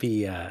it would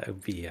be an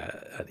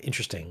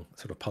interesting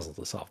sort of puzzle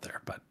to solve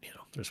there, but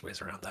there's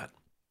ways around that.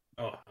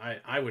 Oh,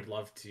 I would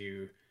love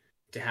to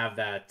have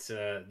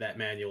that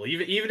manual,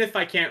 even if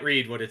I can't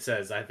read what it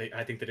says. I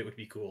think that it would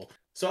be cool.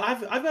 So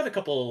I've got a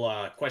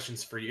couple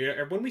questions for you.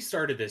 When we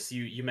started this,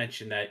 you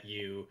mentioned that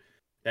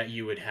that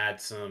you had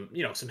had some,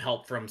 some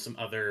help from some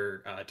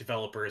other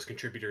developers,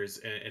 contributors,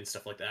 and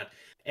stuff like that.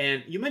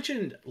 And you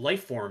mentioned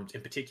Lifeformed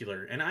in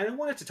particular, and I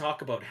wanted to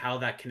talk about how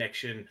that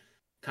connection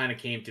kind of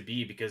came to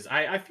be because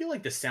I feel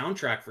like the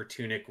soundtrack for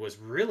Tunic was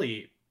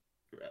really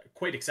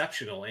quite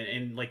exceptional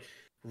and like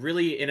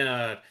really in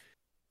a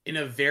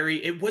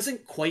very, it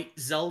wasn't quite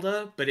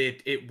Zelda, but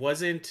it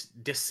wasn't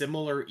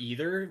dissimilar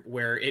either,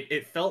 where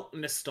it felt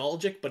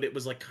nostalgic, but it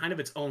was like kind of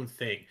its own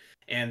thing.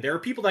 And there are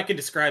people that can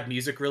describe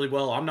music really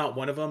well. I'm not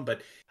one of them,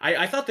 but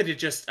I thought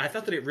that I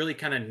thought that it really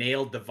kind of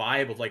nailed the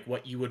vibe of like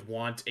what you would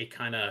want a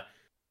kind of,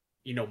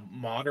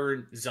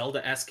 modern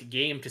Zelda-esque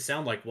game to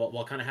sound like,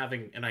 while kind of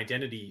having an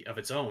identity of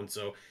its own.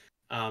 So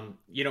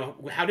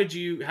how did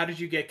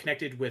you get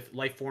connected with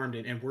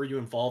Lifeformed, and were you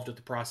involved with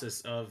the process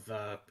of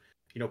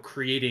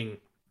creating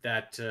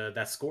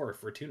that score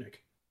for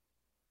Tunic?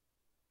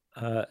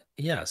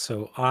 Yeah,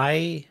 so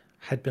I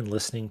had been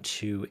listening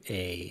to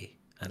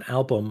an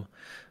album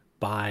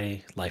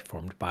by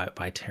Lifeformed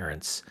by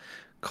Terrence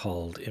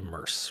called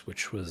Immerse,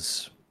 which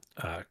was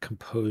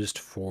composed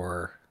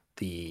for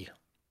the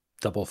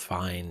Double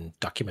Fine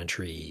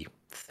documentary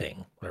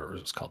thing, whatever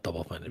it was called,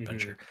 Double Fine Hmm.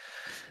 Adventure.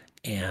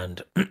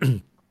 And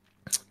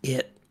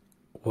it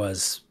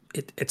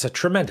it's a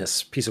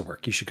tremendous piece of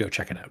work. You should go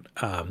check it out.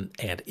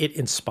 And it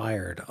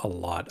inspired a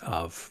lot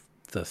of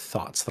the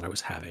thoughts that I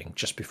was having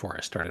just before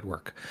I started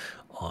work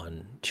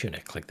on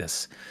Tunic, like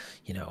this,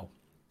 you know,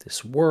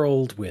 this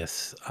world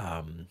with,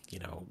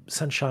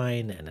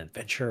 sunshine and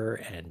adventure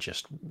and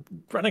just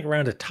running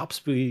around at top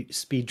speed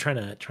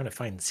trying to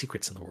find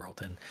secrets in the world.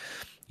 And,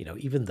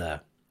 even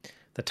the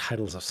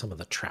titles of some of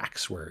the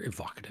tracks were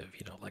evocative,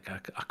 like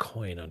a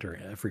coin under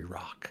every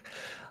rock.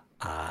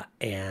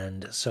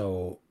 And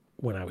so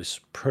when I was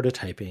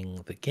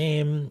prototyping the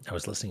game, I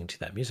was listening to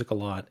that music a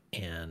lot,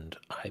 and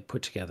I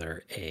put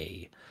together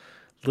a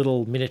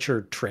little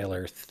miniature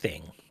trailer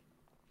thing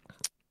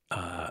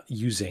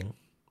using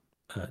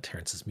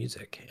Terrence's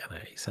music. And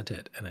I sent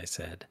it and I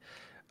said,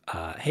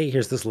 hey,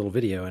 here's this little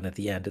video. And at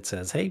the end, it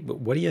says, hey,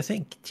 what do you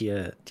think? Do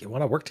you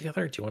want to work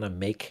together? Do you want to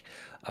make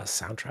a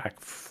soundtrack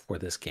for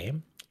this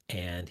game?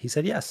 And he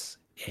said yes.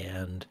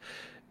 And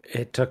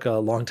it took a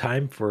long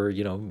time for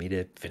me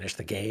to finish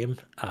the game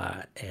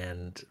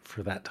and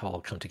for that to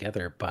all come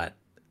together, but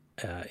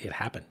it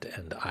happened,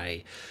 and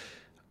I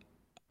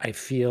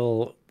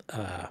feel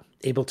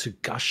able to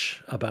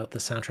gush about the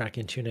soundtrack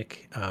in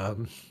Tunic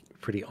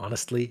pretty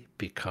honestly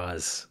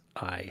because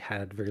I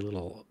had very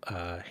little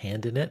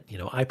hand in it.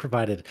 I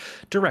provided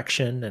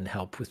direction and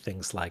help with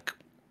things like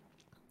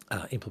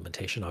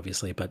implementation,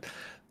 obviously, but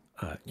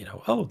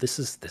oh, this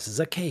is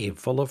a cave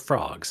full of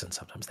frogs, and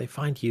sometimes they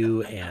find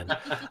you, and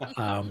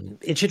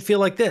it should feel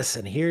like this.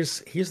 And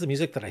here's the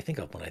music that I think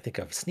of when I think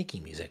of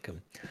sneaky music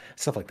and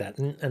stuff like that.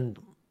 And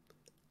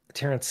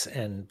Terrence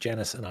and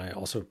Janice and I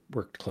also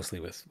worked closely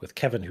with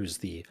Kevin, who's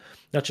the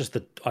not just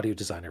the audio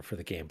designer for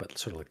the game, but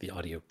sort of like the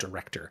audio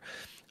director.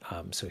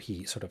 So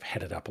he sort of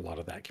headed up a lot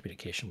of that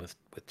communication with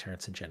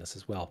Terrence and Janice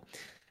as well.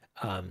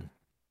 Um,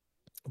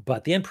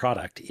 but the end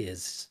product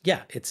is,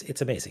 yeah,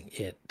 it's amazing.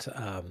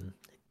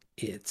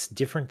 It's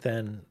different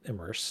than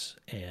Immerse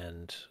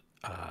and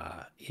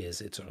is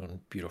its own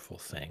beautiful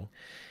thing.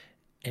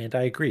 And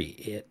I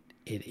agree.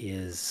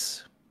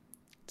 It's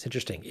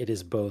interesting. It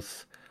is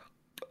both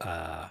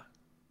uh,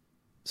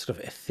 sort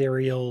of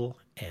ethereal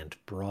and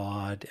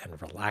broad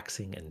and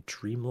relaxing and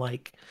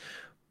dreamlike,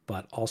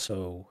 but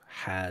also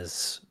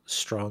has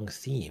strong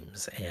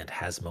themes and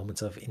has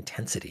moments of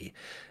intensity.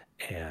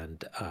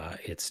 And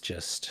it's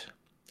just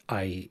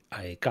I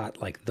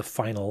got like the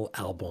final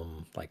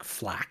album like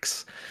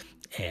Flax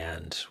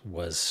and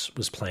was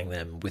playing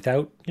them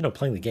without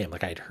playing the game.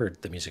 Like I'd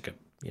heard the music a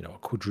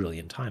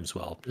quadrillion times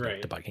while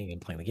Right. debugging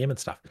and playing the game and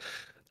stuff.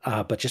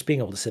 But just being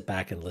able to sit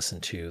back and listen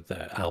to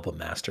the album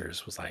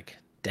masters was like,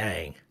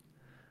 dang,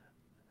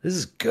 this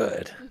is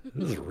good.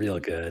 This is real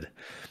good.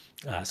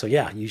 So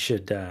yeah, you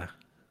should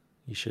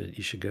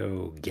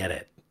go get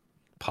it,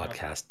 Uh,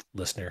 podcast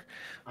listener.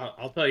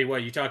 I'll tell you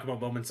what. You talk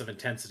about moments of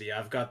intensity.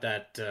 I've got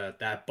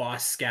that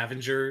boss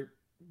scavenger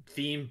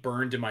theme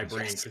burned in my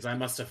brain Yes. because I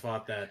must have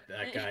fought that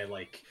guy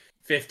like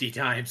 50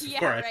 times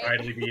before Yeah, I right.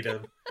 finally beat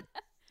him.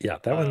 Yeah,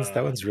 that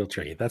Uh, one's real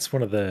tricky. That's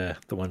one of the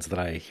ones that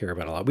I hear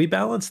about a lot. We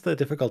balance the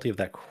difficulty of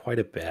that quite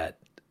a bit,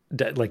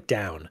 like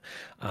down.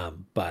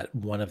 But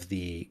one of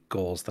the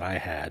goals that I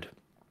had,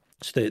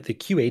 so the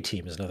QA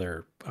team is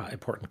another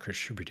important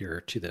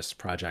contributor to this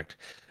project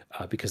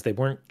because they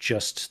weren't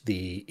just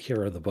the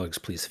here are the bugs,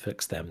 please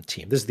fix them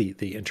team. This is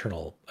the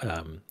internal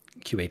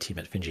QA team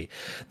at Finji.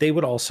 They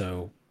would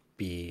also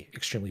be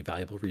extremely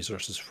valuable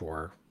resources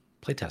for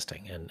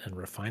playtesting and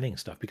refining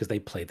stuff because they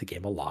played the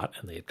game a lot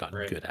and they had gotten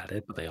right. good at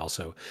it, but they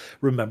also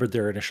remembered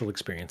their initial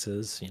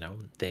experiences.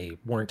 They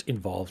weren't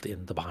involved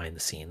in the behind the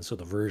scenes, so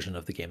the version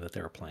of the game that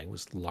they were playing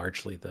was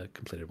largely the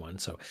completed one.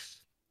 So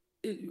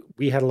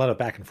we had a lot of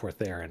back and forth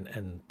there,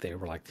 and they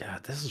were like, yeah,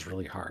 this is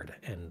really hard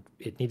and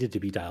it needed to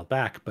be dialed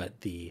back,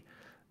 but the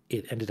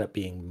it ended up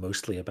being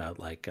mostly about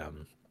like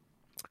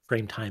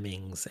frame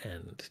timings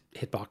and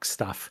hitbox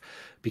stuff,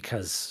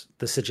 because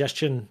the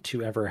suggestion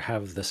to ever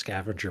have the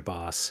scavenger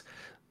boss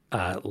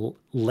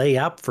lay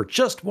up for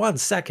just 1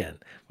 second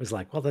was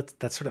like, well,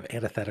 that's sort of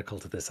antithetical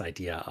to this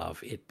idea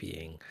of it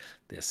being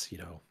this,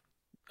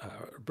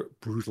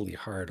 brutally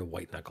hard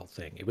white knuckle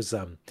thing. It was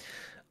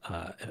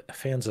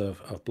fans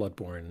of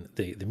Bloodborne.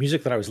 The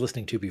music that I was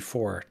listening to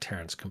before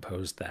Terrence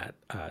composed that,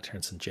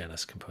 Terrence and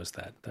Janice composed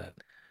that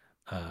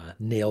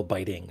nail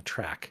biting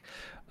track.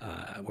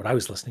 What I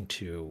was listening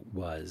to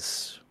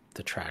was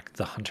the track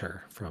 "The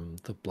Hunter" from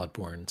the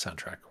Bloodborne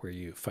soundtrack, where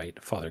you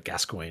fight Father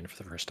Gascoigne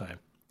for the first time.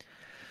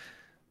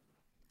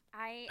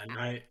 I And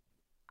I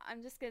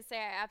I'm just gonna say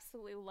I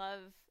absolutely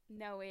love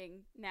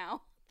knowing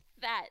now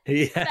that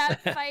that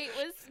Yeah. fight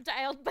was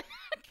dialed back.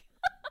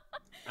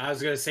 I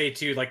was gonna say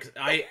too, like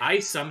I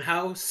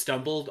somehow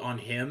stumbled on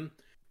him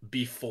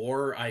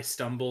before I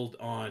stumbled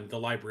on the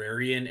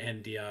librarian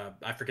and the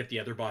I forget the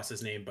other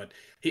boss's name, but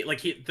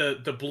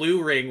the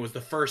blue ring was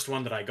the first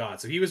one that I got.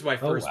 So he was my Oh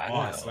first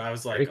boss, and wow, I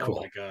was very like, oh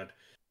my cool. god.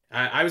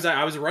 I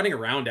was running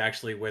around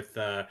actually with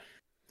the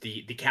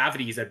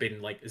cavities had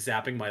been like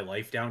zapping my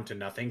life down to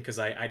nothing because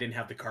I didn't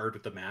have the card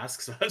with the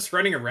mask. So I was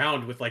running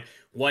around with like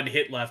one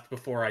hit left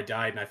before I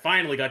died, and I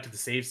finally got to the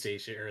save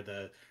station or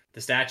the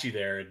statue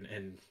there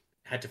and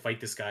had to fight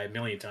this guy a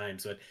million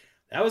times. But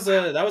Wow.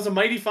 that was a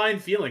mighty fine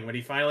feeling when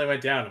he finally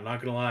went down. I'm not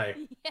gonna lie.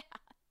 Yeah.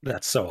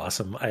 That's so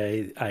awesome.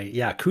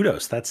 Yeah,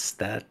 kudos. That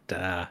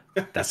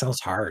sounds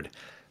hard.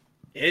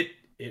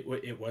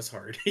 It was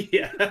hard.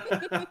 Yeah.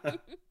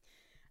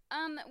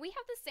 We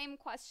have the same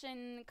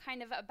question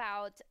kind of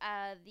about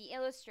the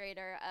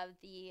illustrator of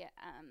the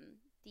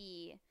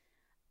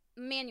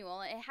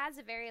manual. It has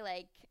a very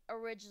like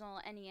original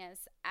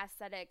NES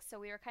aesthetic, so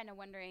we were kind of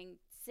wondering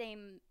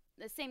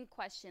the same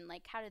question,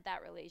 like how did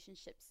that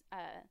relationship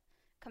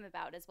come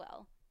about as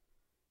well?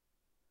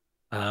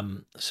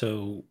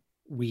 So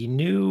we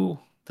knew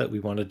that we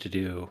wanted to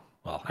do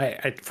well.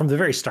 From the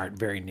very start,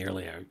 very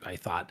nearly, I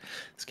thought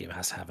this game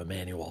has to have a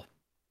manual.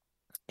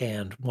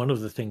 And one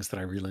of the things that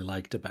I really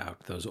liked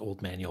about those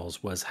old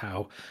manuals was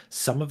how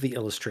some of the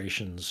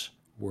illustrations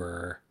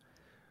were,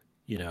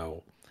 you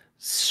know,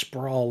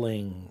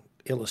 sprawling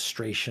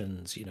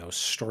illustrations,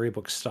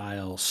 storybook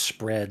style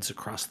spreads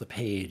across the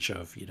page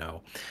of,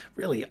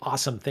 really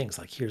awesome things.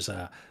 Like here's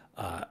a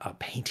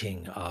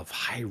painting of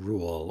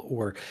Hyrule,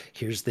 or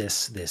here's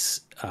this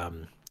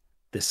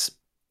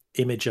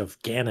image of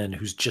Ganon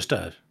who's just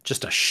a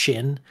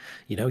shin.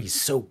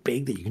 He's so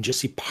big that you can just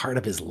see part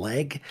of his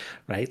leg,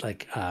 right?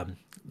 Like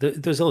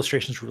those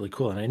illustrations were really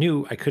cool, and I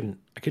knew I couldn't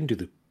do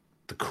the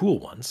cool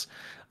ones,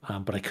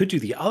 but I could do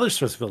the other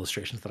sorts of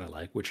illustrations that I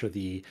like, which are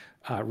the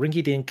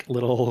rinky-dink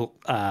little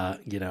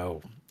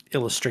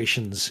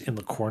illustrations in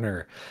the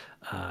corner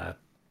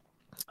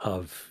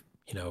of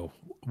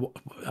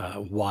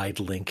wide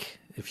link,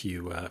 if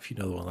you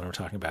know the one that I'm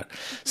talking about.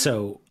 Hmm.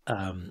 So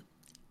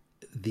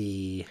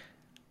the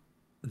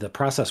the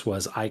process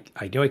was I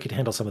knew I could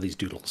handle some of these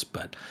doodles,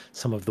 but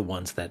some of the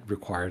ones that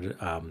required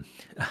a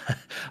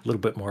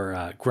little bit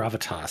more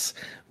gravitas,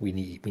 we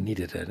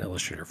needed an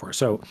illustrator for.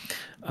 So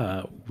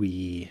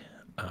we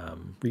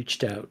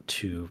reached out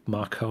to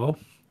Mako,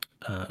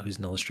 who's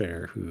an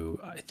illustrator who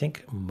I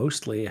think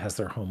mostly has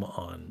their home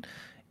on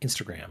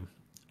Instagram.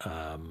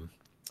 Um,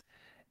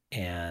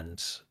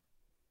 and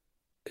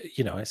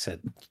I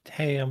said,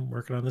 "Hey, I'm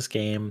working on this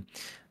game.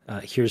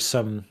 Here's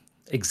some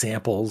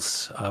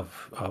examples of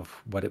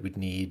what it would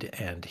need,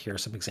 and here are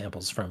some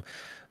examples from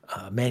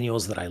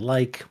manuals that I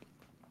like.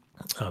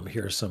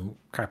 Here are some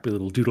crappy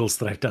little doodles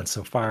that I've done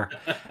so far."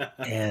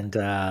 And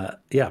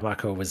yeah,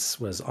 Mako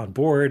was on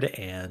board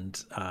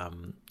and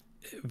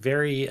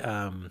very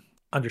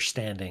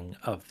understanding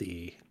of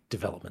the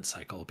development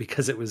cycle,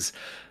 because it was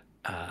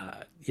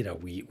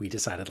we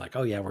decided like,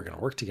 oh yeah, we're going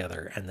to work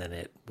together, and then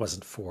it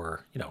wasn't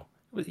for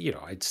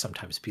I'd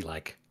sometimes be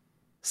like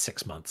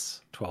 6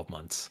 months, 12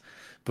 months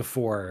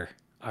before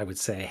I would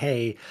say,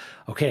 hey,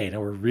 okay, now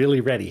we're really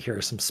ready. Here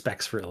are some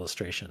specs for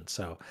illustration.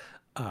 So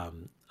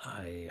I'm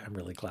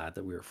really glad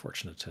that we were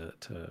fortunate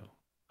to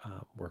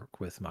work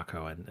with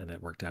Mako, and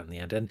it worked out in the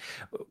end. And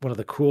one of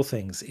the cool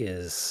things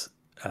is,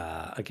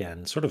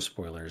 again, sort of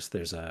spoilers,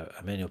 there's a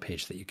manual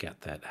page that you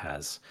get that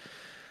has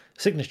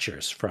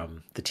signatures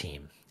from the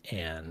team.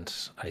 And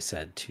I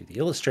said to the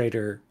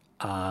illustrator,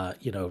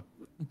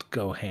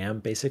 go ham,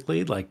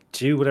 basically, like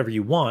do whatever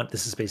you want.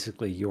 This is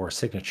basically your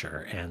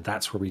signature. And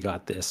that's where we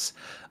got this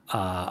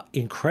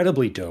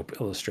incredibly dope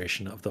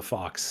illustration of the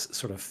fox,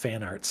 sort of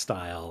fan art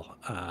style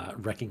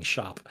wrecking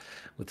shop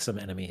with some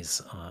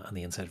enemies on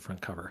the inside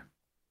front cover.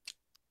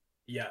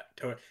 Yeah,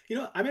 totally.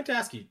 I meant to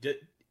ask you,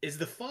 is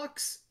the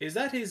Fox, is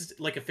that his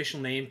like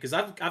official name? Because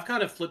I've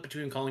kind of flipped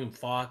between calling him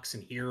Fox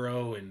and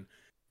Hero, and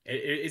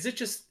is it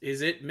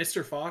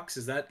Mr. Fox?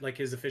 Is that like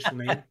his official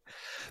name?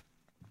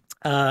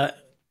 Uh,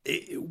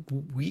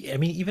 I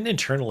mean, even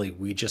internally,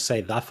 we just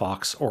say the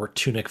fox or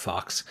Tunic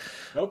Fox.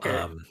 Okay.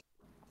 Um,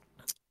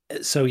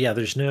 so yeah,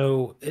 there's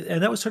no,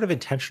 and that was sort of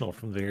intentional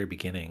from the very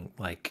beginning.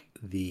 Like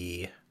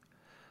the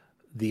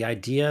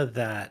idea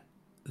that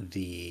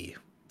the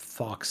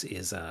fox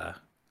is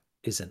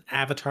an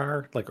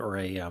avatar, like, or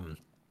a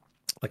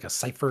like a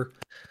cipher,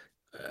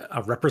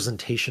 a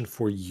representation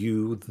for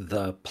you,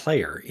 the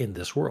player in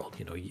this world.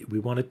 You know, we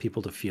wanted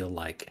people to feel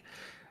like,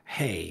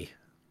 hey,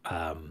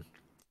 um,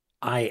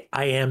 I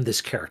am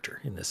this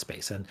character in this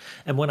space. And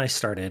when I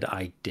started,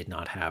 I did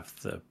not have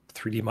the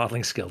 3D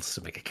modeling skills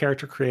to make a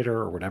character creator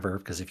or whatever.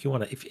 Because if you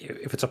want to,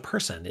 if it's a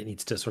person, it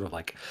needs to sort of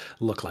like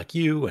look like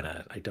you. And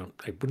I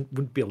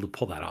wouldn't be able to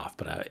pull that off.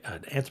 But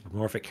an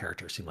anthropomorphic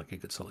character seemed like a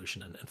good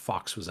solution, and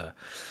Fox was a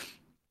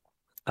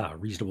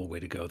reasonable way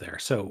to go there.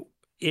 So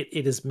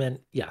it is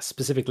meant, yeah,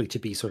 specifically to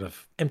be sort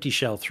of empty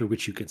shell through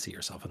which you can see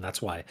yourself, and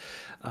that's why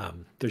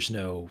there's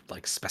no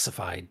like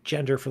specified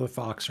gender for the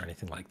fox or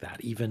anything like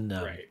that. Even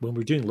Right. when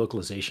we're doing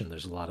localization,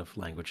 there's a lot of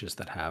languages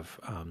that have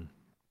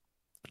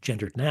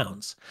gendered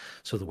nouns.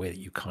 So the way that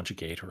you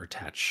conjugate or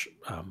attach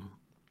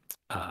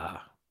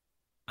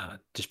uh,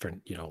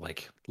 different, you know,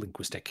 like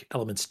linguistic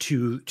elements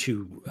to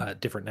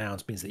different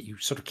nouns means that you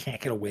sort of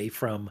can't get away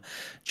from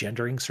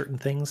gendering certain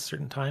things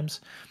certain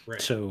times.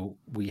 Right. So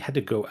we had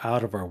to go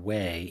out of our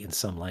way in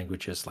some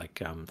languages,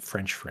 like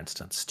French, for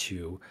instance,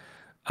 to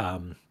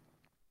um,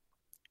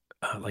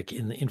 like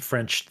in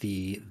French,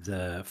 the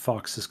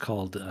fox is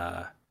called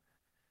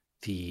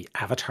the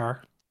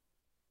avatar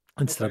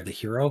instead of Okay. the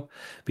hero,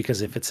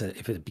 because if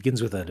it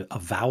begins with a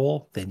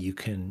vowel, then you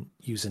can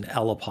use an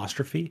L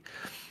apostrophe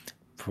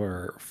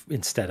for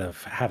instead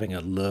of having a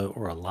l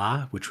or a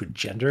la, which would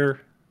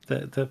gender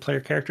the player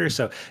character.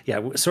 So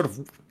yeah, sort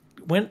of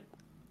went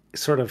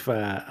sort of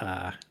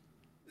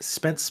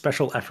spent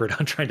special effort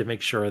on trying to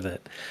make sure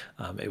that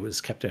it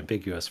was kept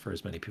ambiguous for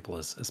as many people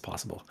as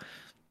possible.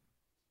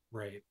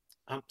 Right.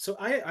 So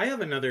I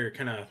have another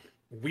kind of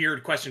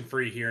weird question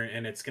for you here,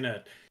 and it's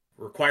gonna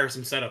require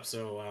some setup.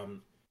 So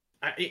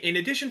in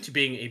addition to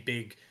being a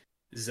big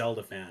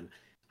Zelda fan,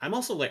 I'm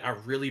also like a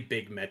really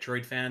big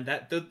Metroid fan.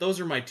 Those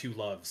are my two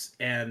loves.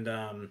 And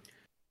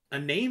a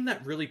name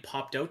that really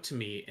popped out to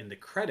me in the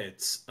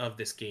credits of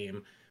this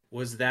game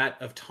was that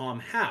of Tom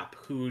Happ,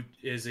 who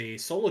is a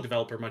solo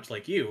developer much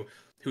like you,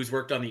 who's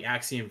worked on the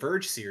Axiom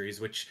Verge series,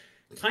 which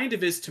kind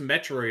of is to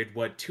Metroid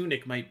what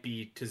Tunic might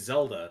be to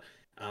Zelda.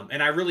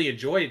 And I really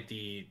enjoyed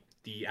the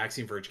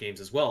Axiom Verge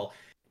games as well.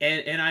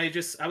 And I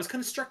was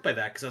kind of struck by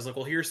that because I was like,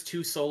 well, here's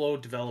two solo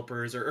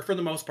developers, or for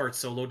the most part,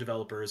 solo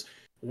developers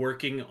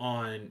working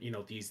on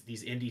these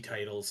indie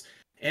titles.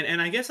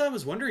 And I guess I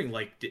was wondering,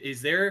 like,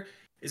 is there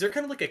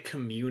kind of like a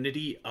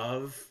community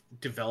of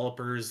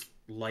developers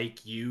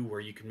like you where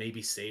you can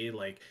maybe say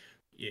like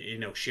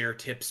share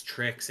tips,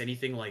 tricks,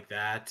 anything like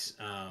that,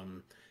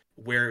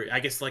 where I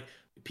guess like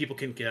people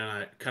can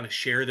kind of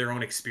share their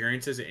own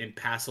experiences and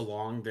pass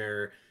along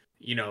their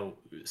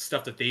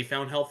stuff that they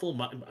found helpful,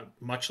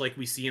 much like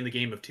we see in the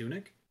game of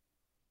Tunic.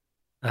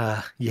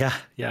 Yeah,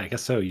 yeah, I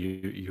guess so.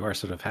 You are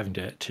sort of having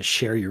to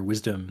share your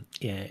wisdom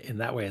in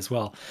that way as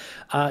well.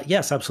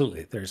 Yes,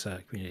 absolutely. There's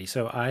a community.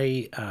 So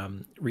I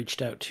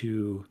reached out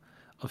to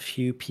a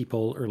few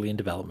people early in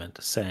development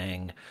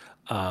saying,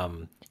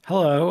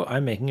 "Hello,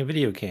 I'm making a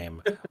video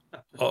game.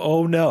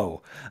 Oh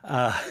no,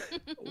 uh,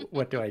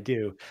 what do I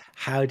do?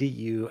 How do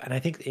you?" And I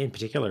think in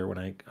particular, when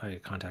I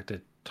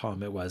contacted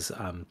Tom, it was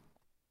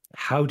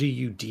how do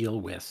you deal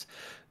with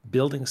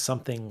building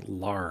something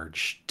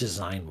large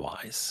design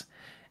wise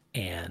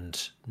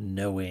and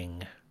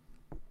knowing,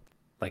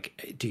 like,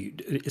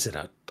 is it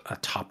a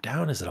top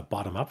down, is it a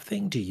bottom up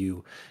thing? Do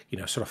you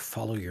sort of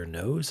follow your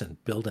nose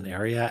and build an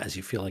area as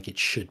you feel like it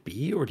should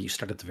be, or do you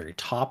start at the very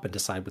top and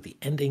decide what the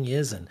ending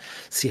is and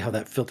see how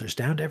that filters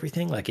down to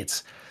everything? Like,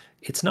 it's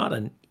not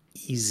an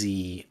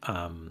easy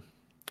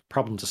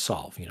problem to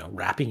solve,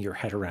 wrapping your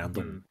head around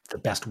Hmm. the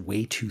best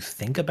way to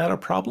think about a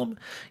problem.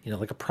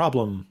 Like, a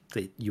problem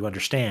that you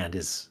understand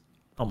is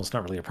almost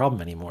not really a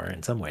problem anymore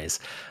in some ways.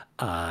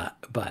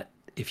 But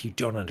if you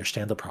don't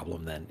understand the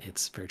problem, then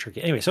it's very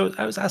tricky. Anyway, so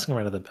I was asking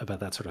around about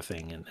that sort of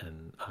thing,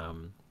 and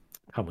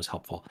Tom was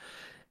helpful.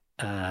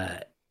 Uh,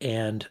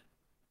 and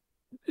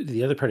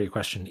the other part of your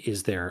question,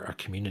 is there a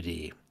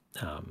community?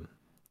 Um,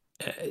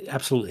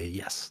 Absolutely,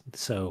 yes.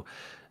 So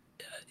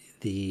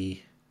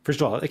the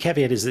first of all, the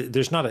caveat is that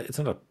it's not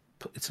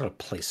a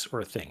place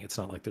or a thing. It's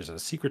not like there's a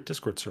secret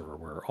Discord server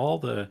where all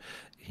the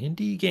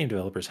indie game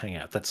developers hang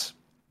out.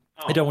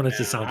 I don't Oh want it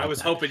to man, sound I like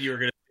was that. hoping you were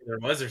gonna say there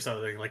was or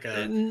something like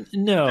a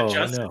No,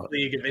 Justice no.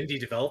 League of indie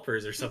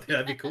developers or something.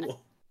 That'd be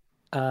cool.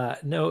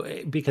 No,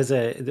 because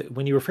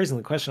when you were phrasing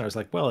the question, I was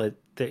like, well,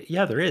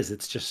 yeah, there is.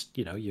 It's just,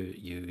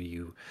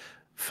 you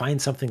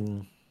find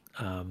something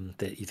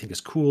that you think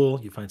is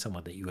cool, you find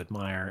someone that you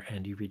admire,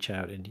 and you reach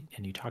out and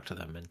you talk to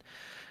them. And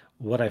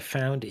what I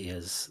found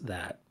is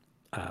that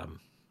um,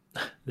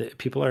 that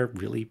people are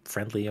really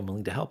friendly and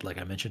willing to help. Like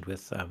I mentioned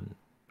with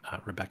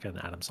Rebecca and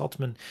Adam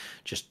Saltzman,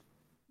 just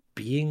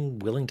being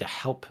willing to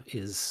help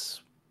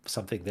is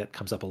something that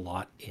comes up a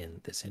lot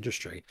in this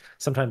industry.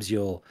 Sometimes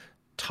you'll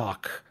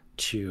talk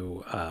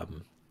to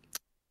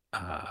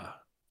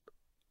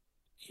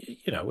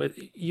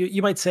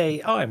you might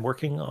say, "Oh, I'm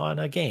working on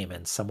a game,"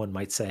 and someone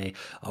might say,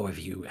 "Oh, have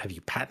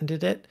you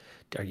patented it?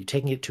 Are you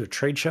taking it to a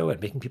trade show and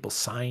making people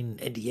sign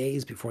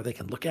NDAs before they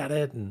can look at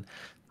it and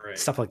Right.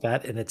 stuff like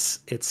that?" And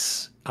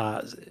sort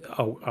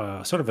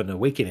of an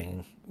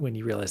awakening when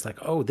you realize, like,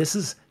 oh, this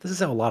is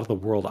how a lot of the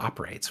world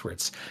operates, where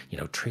it's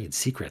trade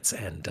secrets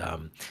and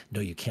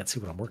no, you can't see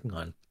what I'm working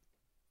on,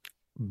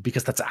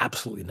 because that's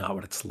absolutely not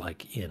what it's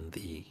like in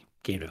the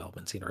game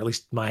development scene, or at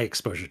least my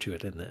exposure to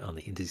it on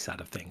the indie side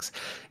of things.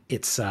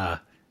 It's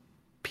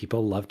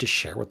people love to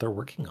share what they're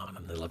working on,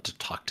 and they love to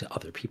talk to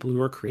other people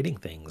who are creating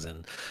things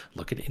and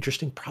look at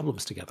interesting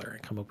problems together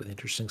and come up with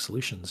interesting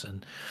solutions.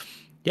 And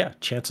yeah,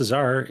 chances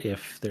are,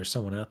 if there's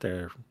someone out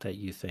there that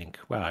you think,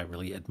 wow, I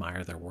really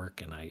admire their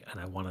work, and I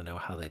want to know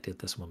how they did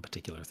this one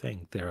particular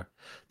thing, they're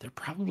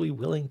probably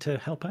willing to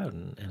help out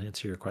and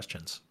answer your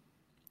questions.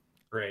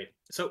 Right.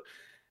 So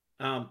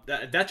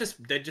that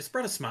just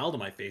brought a smile to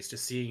my face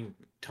just seeing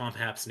Tom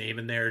Happ's name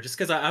in there. Just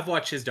because I've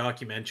watched his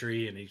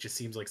documentary and he just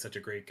seems like such a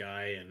great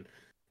guy, and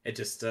it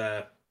just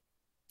yeah,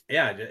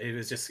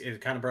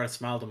 it kind of brought a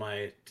smile to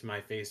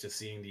my face just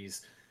seeing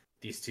these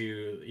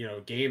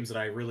two games that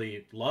I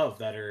really love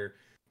that are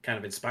kind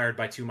of inspired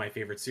by two of my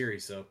favorite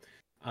series. So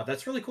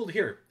that's really cool to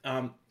hear.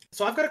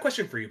 So I've got a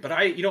question for you, but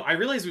I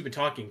realize we've been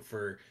talking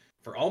for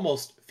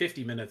almost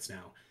 50 minutes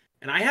now,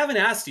 and I haven't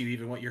asked you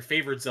even what your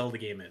favorite Zelda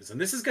game is, and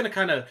this is going to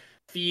kind of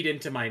feed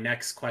into my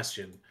next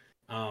question.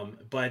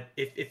 But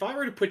if I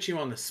were to put you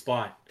on the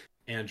spot,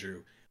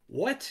 Andrew,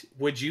 what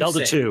would you Zelda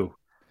say? 2.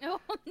 Oh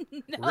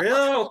no.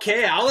 Real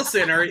okay,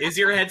 Allison, is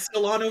your head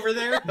still on over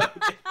there?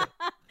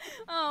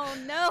 Oh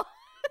no.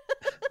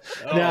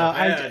 Oh Now,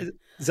 man.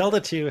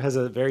 Zelda 2 has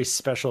a very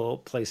special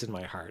place in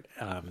my heart.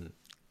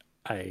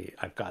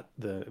 I've got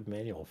the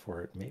manual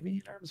for it,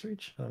 maybe at arm's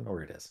reach. I don't know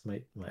where it is.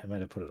 I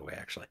might have put it away,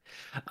 actually.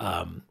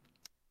 Um,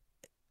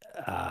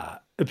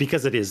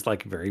 because it is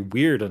like very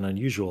weird and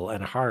unusual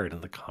and hard,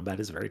 and the combat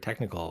is very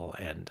technical,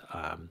 and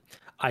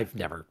I've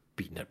never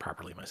beaten it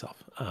properly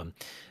myself,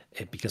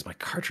 because my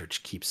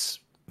cartridge keeps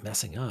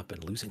messing up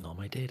and losing all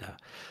my data.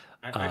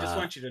 I just Uh,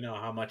 want you to know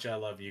how much I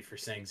love you for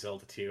saying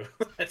Zelda 2.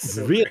 That's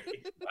so really?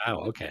 great. Wow.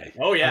 Okay.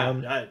 Oh yeah,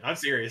 I'm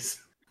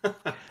serious.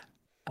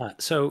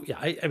 So yeah,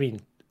 I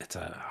mean, it's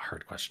a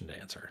hard question to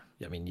answer.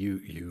 I mean,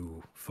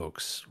 you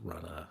folks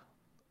run a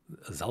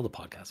Zelda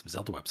podcast, a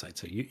Zelda website,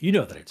 so you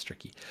know that it's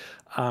tricky.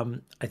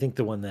 I think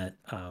the one that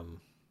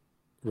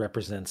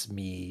represents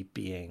me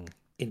being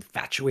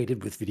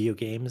infatuated with video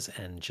games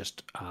and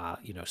just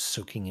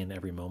soaking in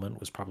every moment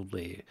was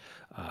probably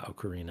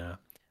Ocarina,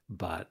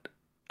 but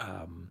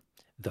um,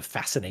 the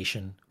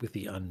fascination with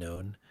the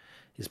unknown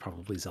is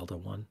probably Zelda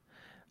 1.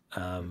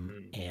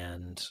 Mhm.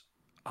 And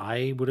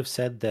I would have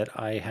said that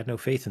I had no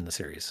faith in the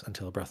series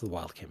until Breath of the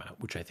Wild came out,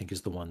 which I think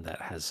is the one that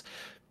has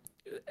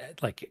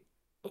like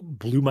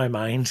blew my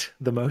mind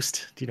the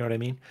most. Do you know what I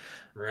mean?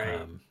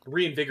 Right. Um,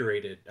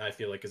 Reinvigorated, I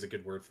feel like is a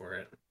good word for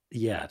it.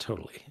 yeah,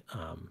 totally.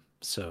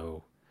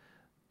 So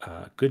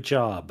good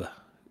job,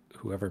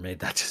 whoever made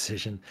that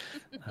decision,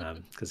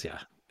 because yeah,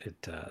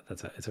 it's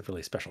a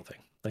really special thing.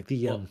 Like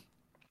Well,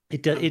 I'm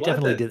it glad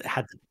definitely that did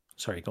had.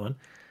 Sorry, go on.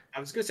 I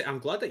was gonna say I'm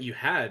glad that you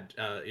had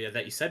yeah,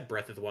 that you said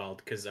Breath of the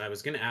Wild because I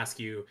was gonna ask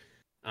you,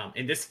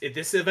 and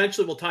this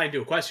eventually will tie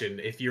into a question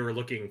if you're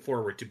looking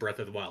forward to Breath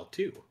of the Wild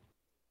too.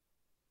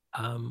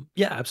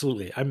 Yeah,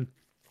 absolutely. I'm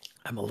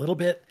a little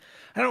bit,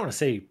 I don't want to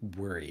say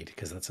worried,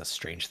 because that's a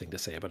strange thing to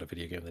say about a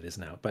video game that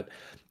isn't out, but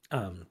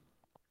um,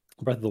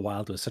 Breath of the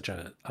Wild was such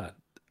a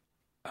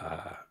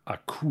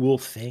cool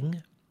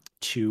thing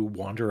to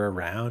wander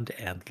around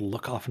and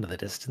look off into the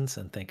distance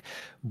and think,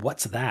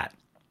 what's that?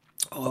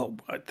 Oh,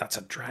 that's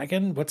a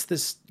dragon. What's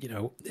this?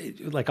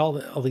 Like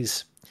all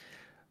these.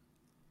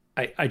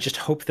 I just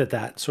hope that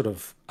that sort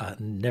of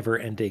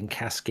never-ending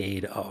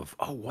cascade of,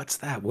 oh, what's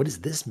that? What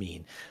does this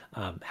mean?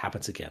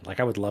 Happens again. Like,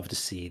 I would love to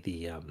see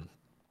the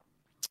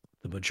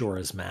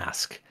Majora's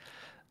Mask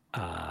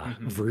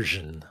Hmm.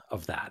 version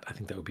of that. I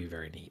think that would be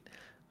very neat.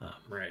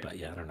 Right. But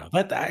yeah, I don't know.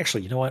 But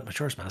actually, you know what?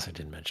 Majora's Mask I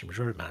didn't mention.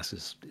 Majora's Mask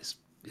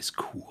is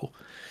cool.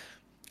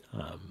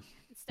 Um,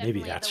 It's maybe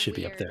definitely that the should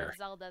be up weird there.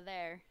 Zelda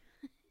there.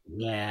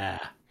 Yeah.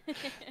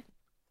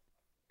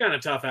 Kind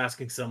of tough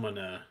asking someone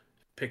to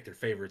pick their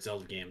favorite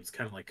Zelda game. It's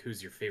kind of like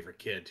who's your favorite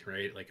kid,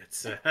 right? Like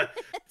it's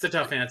it's a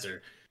tough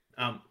answer.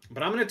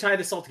 But I'm gonna tie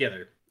this all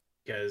together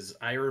because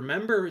I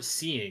remember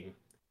seeing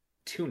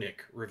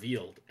Tunic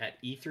revealed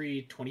at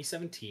E3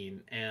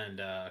 2017,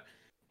 and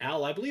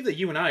Al, I believe that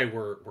you and I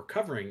were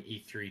covering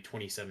E3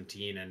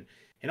 2017,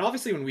 and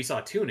obviously when we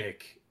saw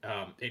Tunic,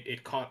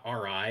 it caught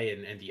our eye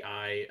and the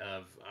eye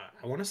of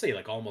I want to say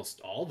like almost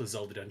all the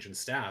Zelda Dungeon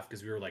staff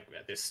because we were like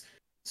this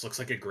looks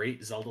like a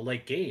great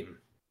Zelda-like game,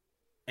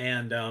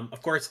 and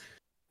of course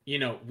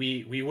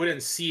we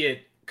wouldn't see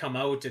it come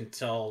out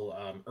until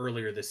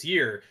earlier this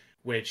year,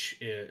 which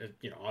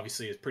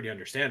obviously is pretty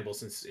understandable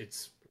since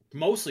it's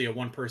mostly a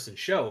one-person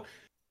show.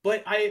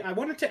 But I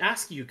wanted to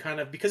ask you kind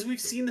of because we've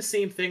seen the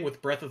same thing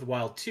with Breath of the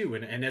Wild 2,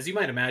 and as you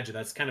might imagine,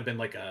 that's kind of been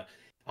like a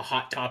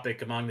hot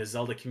topic among the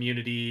Zelda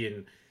community,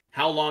 and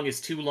how long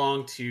is too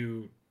long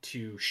to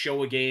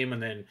show a game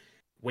and then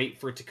wait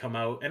for it to come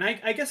out. And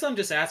I guess I'm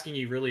just asking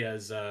you really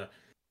as a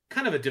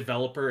kind of a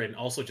developer and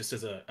also just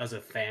as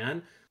a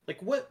fan,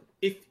 like what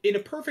if in a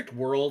perfect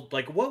world,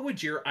 like what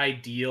would your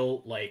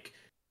ideal like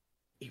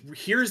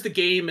here's the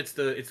game, it's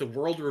the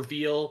world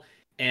reveal,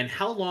 and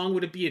how long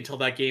would it be until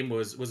that game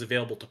was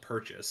available to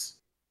purchase?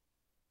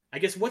 I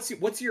guess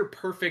what's your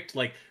perfect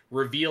like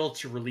reveal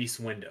to release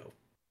window?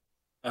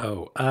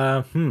 Oh,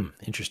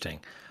 interesting.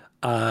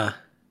 Uh,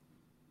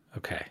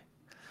 okay.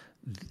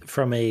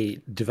 From a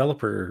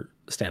developer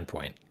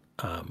standpoint,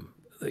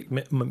 like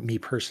me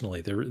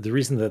personally, the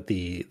reason that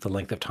the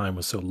length of time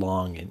was so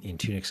long in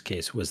Tunic's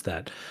case was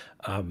that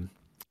um,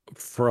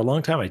 for a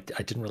long time I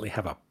didn't really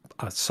have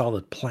a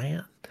solid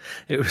plan.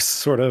 It was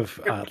sort of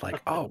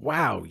like, oh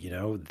wow,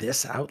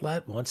 this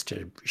outlet wants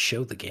to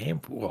show the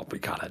game. Well, we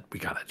gotta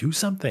do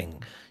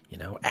something.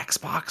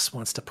 Xbox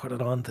wants to put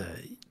it on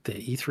the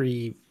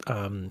E3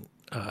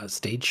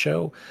 stage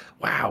show.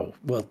 Wow.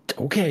 Well,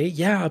 okay,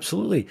 yeah,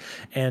 absolutely.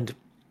 And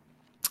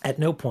at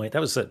no point,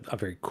 that was a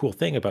very cool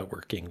thing about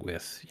working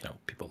with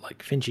people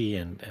like Finji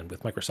and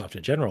with Microsoft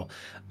in general.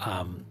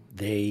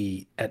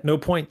 They at no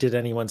point did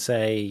anyone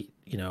say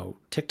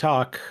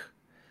TikTok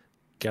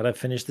gotta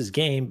finish this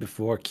game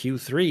before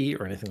Q3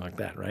 or anything like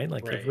that, right?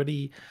 Like Right.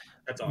 everybody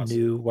That's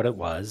awesome. knew what it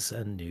was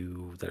and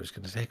knew that it was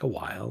going to take a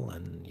while,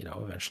 and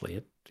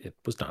eventually it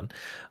was done.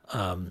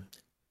 Um,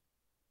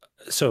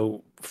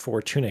 so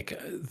for Tunic,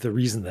 the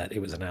reason that it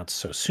was announced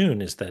so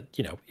soon is that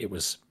it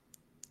was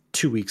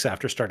 2 weeks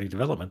after starting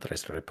development that I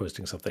started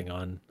posting something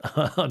on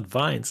on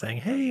Vine saying,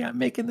 "Hey, I'm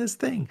making this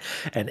thing,"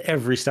 and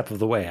every step of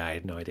the way, I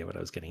had no idea what I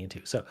was getting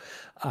into. So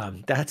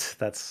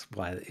that's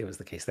why it was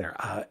the case there.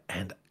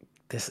 And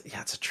this,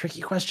 yeah, it's a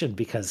tricky question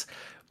because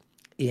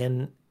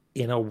in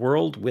in a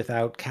world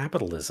without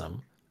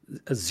capitalism,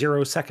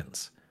 0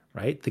 seconds,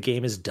 right? The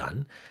game is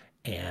done,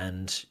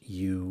 and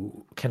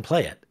you can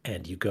play it,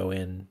 and you go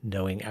in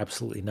knowing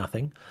absolutely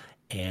nothing,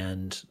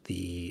 and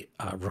the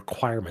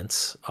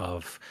requirements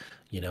of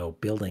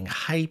building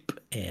hype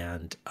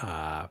and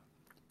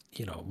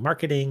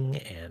marketing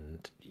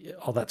and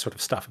all that sort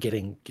of stuff,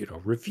 getting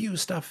review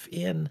stuff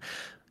in.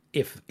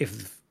 If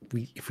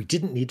we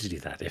didn't need to do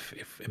that,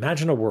 if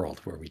imagine a world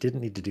where we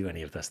didn't need to do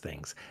any of those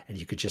things, and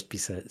you could just be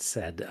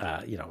said,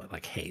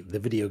 like, hey, the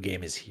video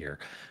game is here,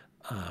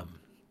 um,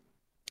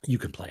 you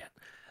can play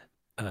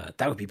it.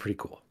 That would be pretty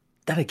cool.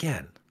 Then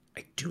again,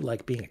 I do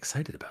like being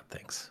excited about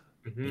things.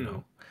 You Hmm.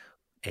 know,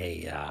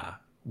 a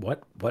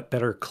what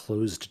better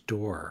closed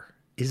door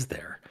is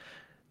there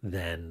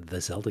than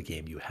the Zelda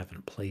game you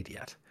haven't played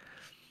yet?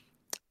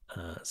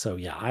 So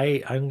yeah,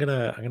 I'm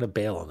gonna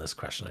bail on this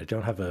question. I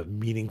don't have a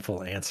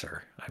meaningful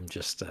answer. I'm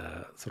just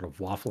sort of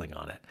waffling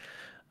on it.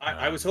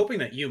 I was Um, hoping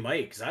that you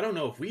might, because I don't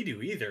know if we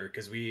do either,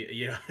 because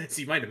we, as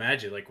you might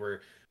imagine, like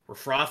we're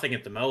frothing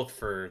at the mouth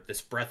for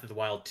this Breath of the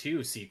Wild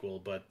 2 sequel,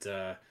 but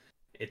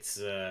it's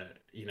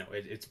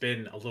it's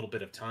been a little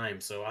bit of time,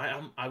 so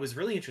I was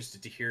really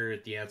interested to hear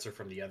the answer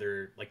from the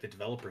other, like the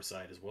developer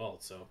side as well.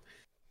 So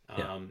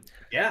yeah.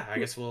 yeah, I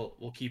guess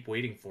we'll keep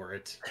waiting for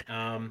it.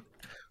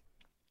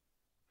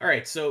 All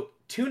right, so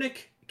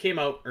Tunic came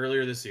out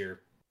earlier this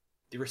year.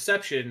 The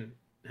reception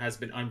has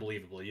been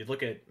unbelievable. You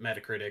look at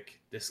Metacritic,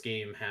 this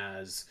game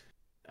has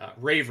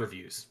rave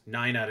reviews,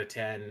 9 out of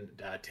 10,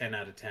 10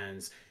 out of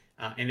 10s,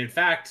 and in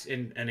fact,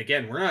 and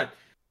again, we're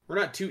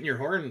not tooting your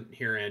horn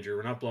here, Andrew.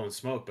 We're not blowing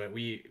smoke, but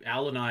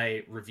Al and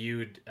I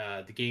reviewed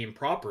the game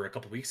proper a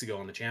couple weeks ago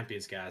on the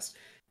Champions Cast,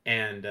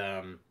 and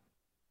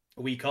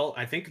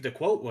I think the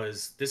quote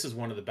was, "This is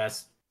one of the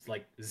best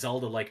like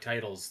Zelda-like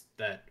titles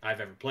that I've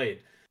ever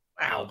played."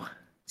 Wow. Um,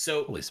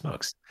 so Holy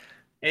smokes.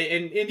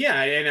 and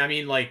yeah, and I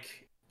mean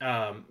like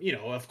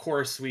of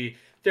course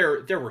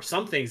there were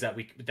some things that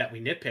we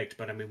nitpicked,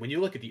 but I mean when you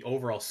look at the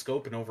overall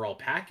scope and overall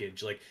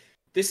package, like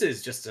this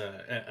is just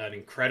an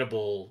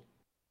incredible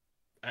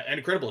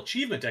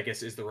achievement, I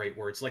guess is the right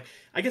words. Like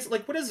I guess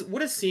like what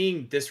is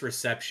seeing this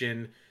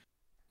reception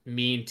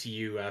mean to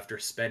you after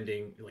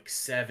spending like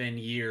 7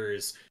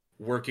 years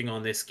working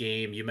on this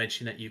game? You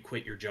mentioned that you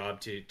quit your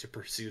job to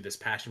pursue this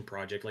passion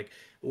project. Like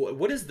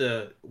what is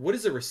the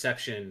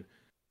reception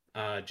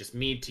just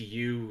mean to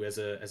you as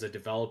a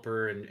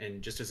developer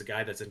and just as a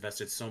guy that's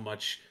invested so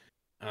much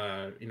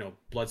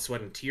blood,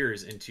 sweat, and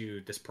tears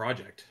into this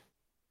project?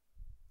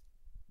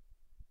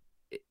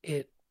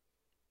 It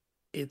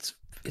it's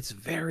it's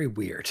very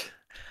weird.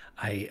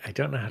 I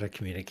don't know how to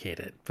communicate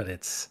it, but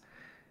it's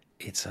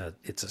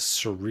a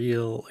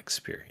surreal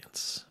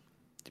experience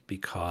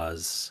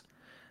because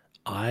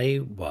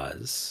I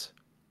was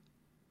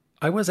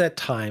I was at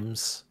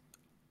times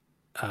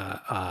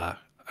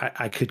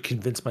I could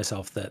convince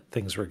myself that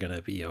things were going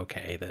to be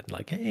okay, that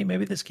like, hey,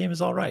 maybe this game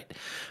is all right.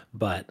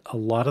 But a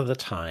lot of the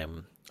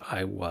time,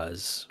 I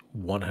was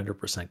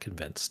 100%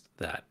 convinced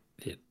that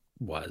it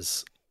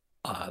was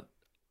uh,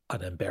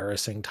 an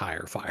embarrassing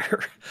tire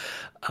fire.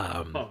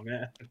 um, Oh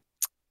man.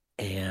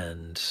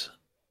 and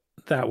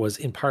that was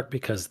in part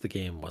because the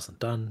game wasn't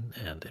done,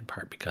 and in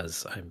part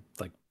because I'm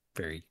like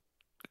very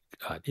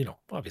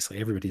obviously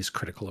everybody's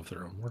critical of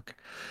their own work.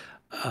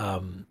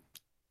 Um,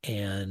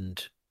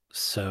 and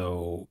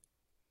so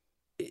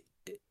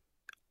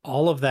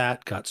all of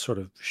that got sort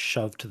of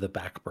shoved to the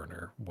back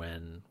burner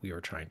when we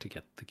were trying to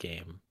get the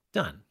game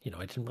done.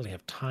 I didn't really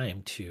have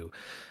time to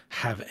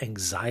have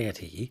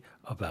anxiety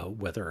about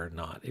whether or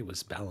not it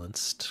was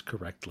balanced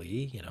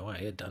correctly. I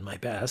had done my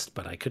best,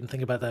 but I couldn't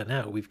think about that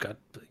now. We've got,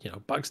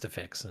 bugs to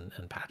fix and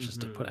patches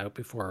to Hmm. put out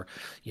before,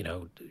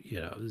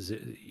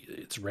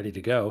 it's ready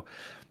to go.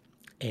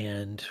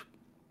 And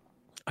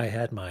I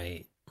had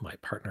my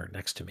partner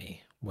next to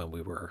me when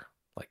we were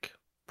like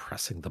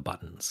pressing the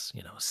buttons,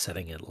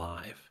 setting it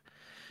live.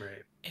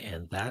 Right.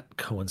 And that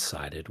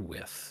coincided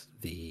with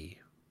the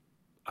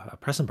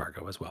press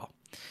embargo as well.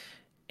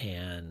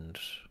 And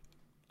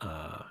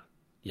uh,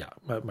 yeah,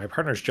 my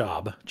partner's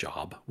job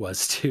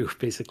was to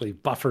basically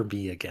buffer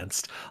me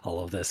against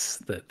all of this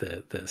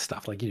the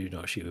stuff. Like,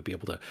 she would be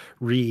able to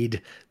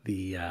read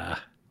the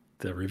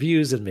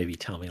reviews and maybe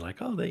tell me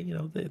like, oh,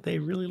 they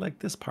really like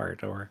this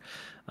part, or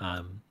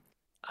um,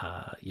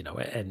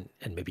 and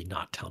maybe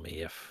not tell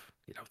me if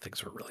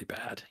things were really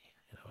bad.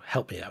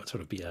 Help me out,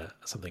 sort of be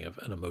something of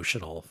an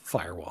emotional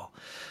firewall.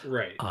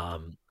 Right.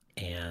 Um,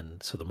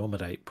 and so the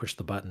moment I pushed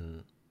the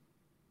button,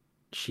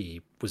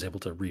 she was able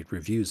to read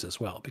reviews as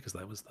well because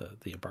that was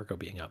the embargo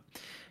being up.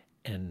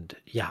 And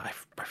yeah,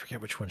 I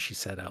forget which one she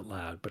said out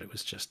loud, but it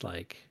was just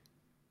like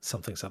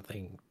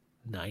something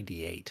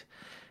 98.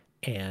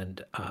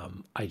 And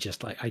I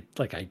just I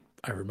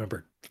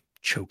remember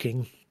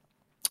choking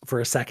for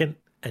a second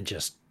and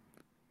just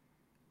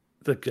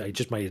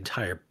my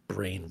entire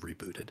brain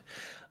rebooted,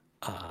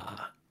 uh,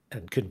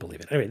 and couldn't believe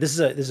it. Anyway, this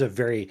is a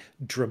very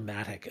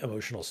dramatic,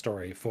 emotional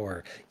story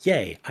for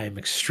yay. I'm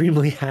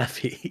extremely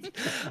happy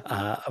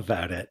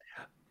about it,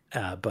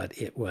 but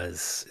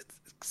it's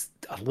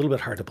a little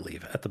bit hard to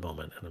believe at the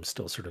moment, and I'm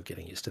still sort of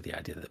getting used to the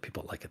idea that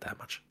people like it that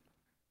much.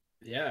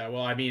 Yeah,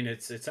 well, I mean,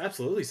 it's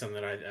absolutely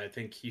something that I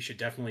think you should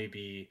definitely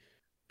be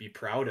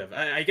proud of.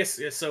 I guess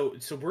so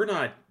we're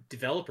not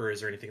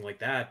developers or anything like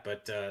that,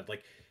 but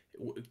like,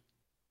 w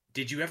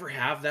did you ever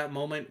have that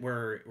moment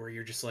where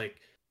you're just like,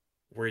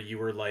 where you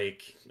were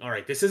like, all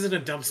right, this isn't a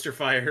dumpster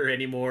fire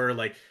anymore.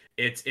 Like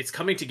it's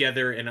coming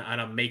together and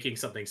I'm making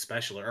something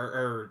special.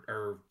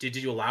 Or did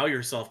you allow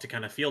yourself to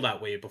kind of feel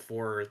that way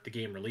before the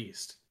game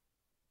released?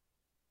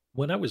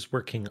 When I was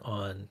working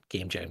on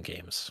Game Jam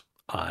games,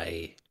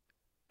 I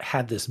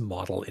had this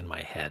model in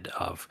my head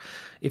of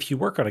if you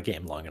work on a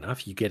game long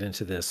enough, you get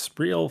into this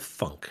real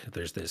funk.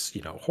 There's this,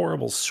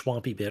 horrible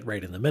swampy bit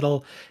right in the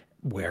middle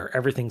where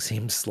everything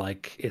seems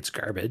like it's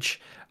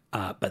garbage.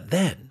 But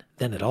then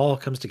it all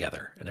comes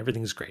together and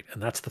everything's great.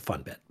 And that's the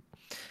fun bit.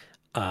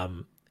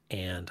 Um,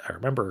 and I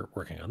remember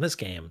working on this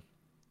game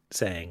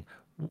saying,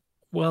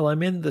 well,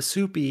 I'm in the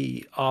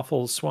soupy,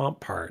 awful swamp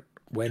part.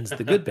 When's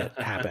the good bit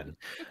happen?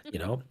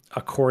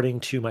 According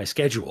to my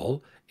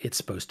schedule, it's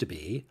supposed to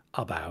be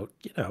about,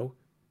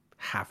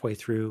 halfway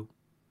through.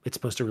 It's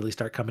supposed to really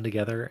start coming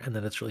together, and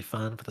then it's really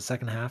fun for the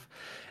second half.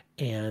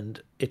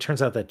 And it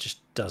turns out that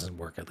just doesn't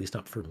work, at least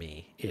not for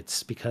me.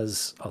 It's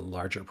because a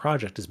larger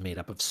project is made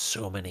up of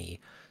so many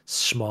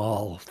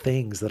small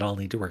things that all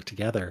need to work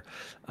together,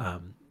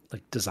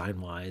 like design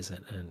wise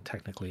and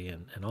technically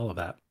and all of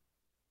that.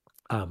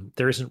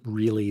 There isn't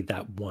really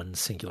that one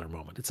singular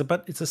moment.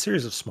 It's a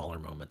series of smaller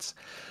moments,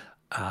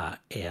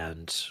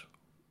 and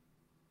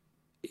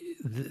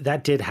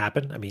that did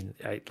happen. I mean,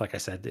 like I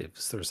said,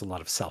 there's a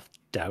lot of self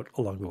doubt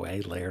along the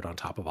way, layered on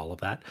top of all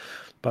of that.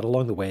 But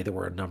along the way, there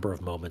were a number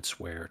of moments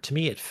where, to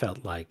me, it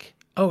felt like,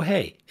 oh,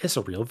 hey, it's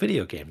a real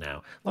video game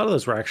now. A lot of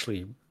those were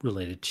actually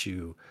related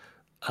to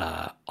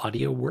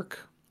audio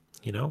work.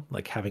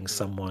 Like having Mhm.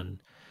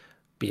 someone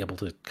be able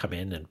to come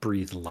in and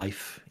breathe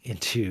life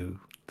into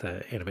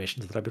the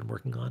animations that I've been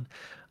working on.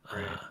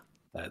 Uh,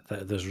 Right.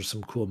 those were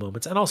some cool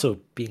moments, and also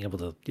being able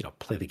to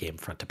play the game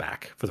front to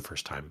back for the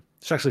first time.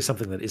 It's actually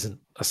something that isn't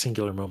a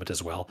singular moment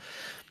as well,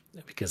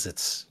 because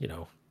it's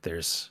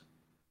there's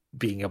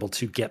being able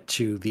to get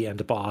to the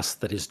end boss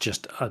that is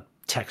just a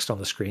text on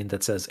the screen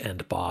that says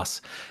end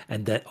boss,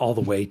 and that all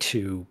the way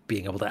to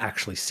being able to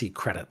actually see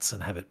credits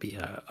and have it be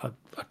a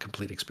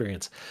complete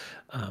experience.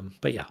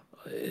 But yeah,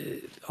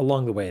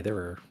 along the way, there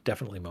were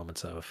definitely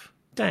moments of,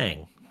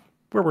 dang,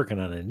 we're working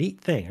on a neat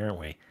thing, aren't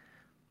we?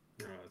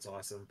 Oh, that's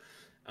awesome.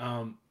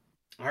 Um,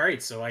 all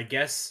right, so I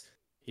guess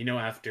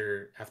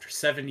after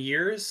 7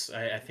 years,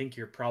 I think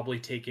you're probably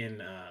taking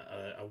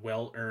a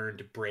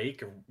well-earned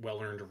break, a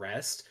well-earned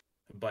rest.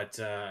 But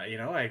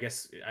I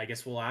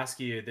guess we'll ask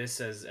you this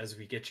as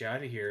we get you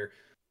out of here.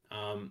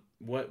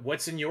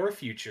 What's in your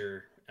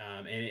future?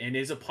 And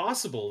is it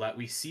possible that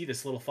we see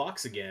this little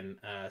fox again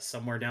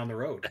somewhere down the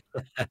road?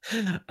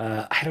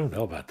 I don't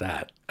know about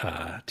that.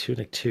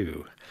 Tunic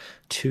 2.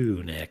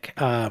 Tunic.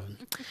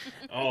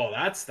 Oh,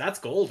 that's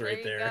gold There right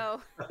you there.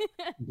 go.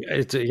 Yeah,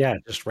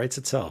 it just writes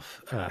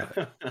itself.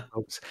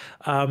 Folks.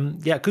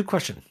 Yeah, good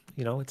question.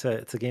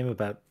 It's a game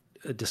about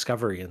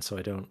discovery, and so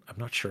I'm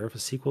not sure if a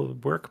sequel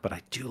would work, but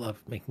I do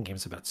love making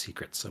games about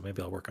secrets, so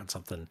maybe I'll work on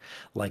something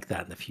like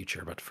that in the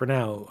future. But for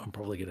now, I'm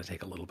probably going to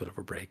take a little bit of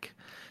a break,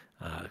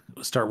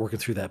 start working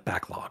through that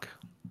backlog.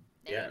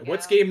 There Yeah. you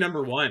What's go. game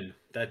number one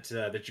that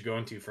you're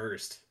going to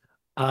first?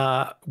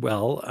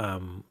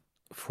 Well,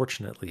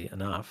 fortunately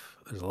enough,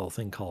 there's a little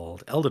thing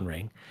called Elden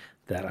Ring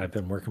that I've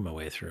been working my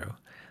way through,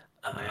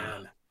 Oh uh,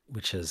 man.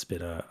 which has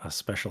been a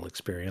special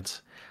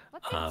experience.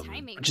 What good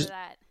timing for Just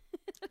that.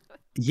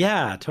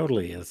 Yeah,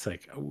 totally. It's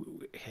like, oh,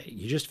 hey,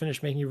 you just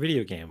finished making your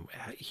video game.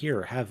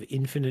 Here, have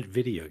infinite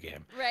video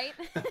game. Right?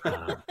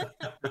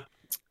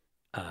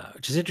 Uh,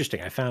 which is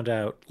interesting. I found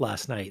out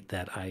last night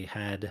that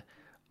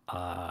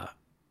uh,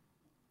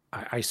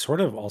 I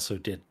sort of also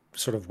did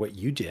sort of what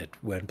you did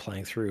when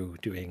playing through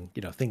doing,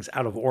 things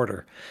out of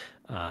order.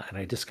 And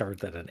I discovered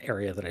that an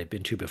area that I'd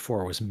been to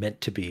before was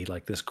meant to be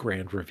like this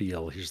grand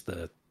reveal. Here's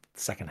the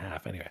second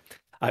half. Anyway,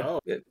 I,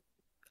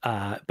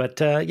 Oh, but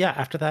yeah,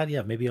 after that,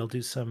 yeah, maybe I'll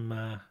do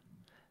some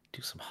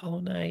Hollow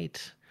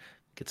Knight,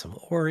 get some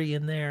Ori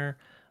in there.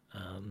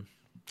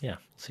 Yeah,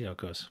 see how it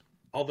goes.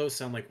 all those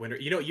sound like winter.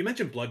 You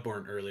mentioned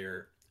Bloodborne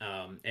earlier,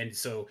 and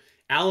so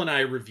Al and I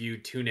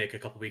reviewed Tunic a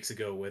couple weeks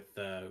ago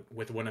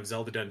with one of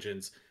Zelda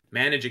Dungeon's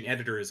managing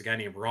editor is a guy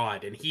named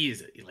Rod, and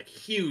he's like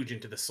huge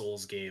into the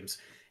Souls games.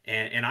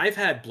 And I've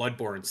had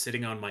Bloodborne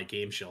sitting on my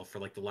game shelf for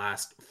like the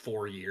last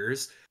 4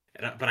 years,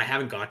 but I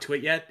haven't got to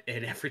it yet.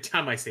 And every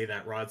time I say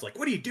that, Rod's like,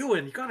 "What are you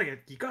doing? You gotta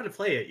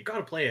play it. You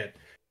gotta play it."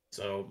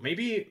 So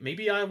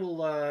maybe I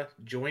will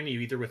join you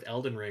either with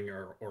Elden Ring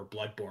or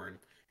Bloodborne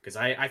because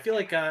I feel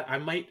like I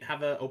might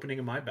have an opening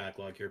in my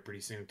backlog here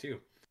pretty soon too. So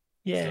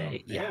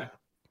Yay! Yeah, yeah,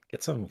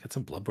 get some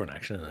Bloodborne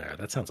action in there.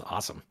 That sounds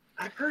awesome.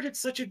 I've heard it's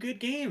such a good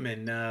game,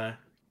 and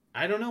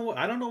I don't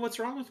know what's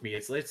wrong with me.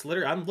 It's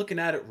literally I'm looking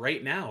at it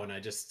right now, and I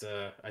just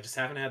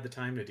haven't had the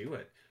time to do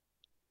it.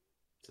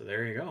 So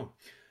there you go.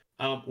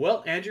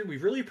 Well, Andrew, we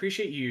really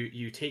appreciate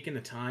you taking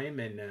the time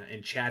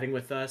and chatting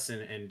with us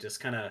and just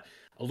kind of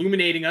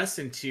illuminating us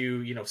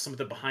into some of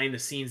the behind the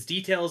scenes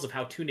details of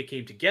how Tuna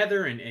came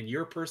together and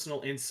your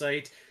personal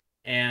insight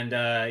and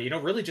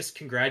really just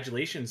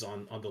congratulations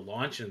on the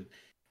launch and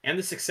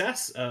the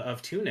success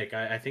of Tunic.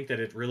 I think that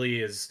it really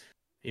is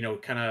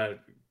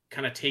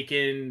kind of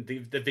taken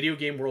the video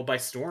game world by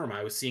storm.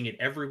 I was seeing it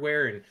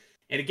everywhere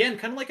and again,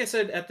 kind of like I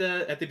said at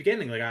the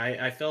beginning, like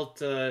I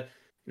felt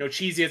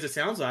cheesy as it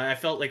sounds, I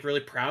felt like really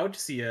proud to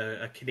see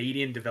a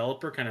Canadian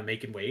developer kind of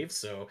making waves.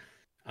 So,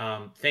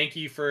 thank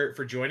you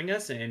for joining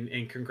us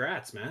and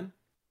congrats, man.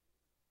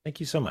 Thank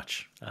you so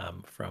much.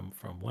 From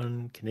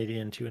one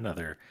Canadian to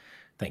another,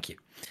 thank you.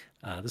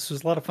 This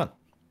was a lot of fun.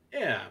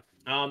 Yeah.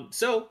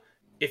 So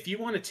if you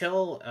want to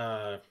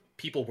tell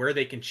people where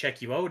they can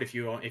check you out, if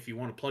you want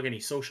to plug any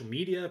social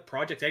media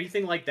projects,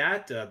 anything like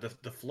that,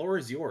 the floor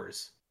is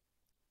yours.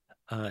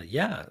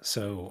 Yeah,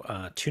 so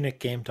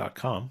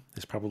tunicgame.com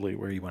is probably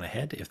where you want to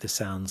head if this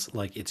sounds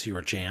like it's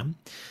your jam.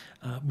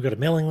 We've got a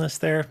mailing list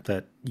there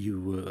that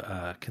you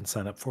can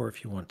sign up for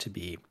if you want to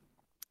be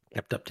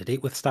kept up to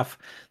date with stuff.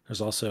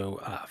 There's also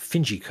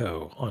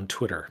Finjico on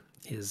Twitter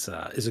is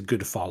a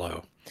good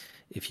follow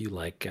if you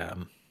like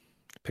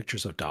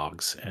pictures of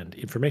dogs and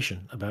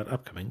information about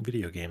upcoming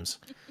video games.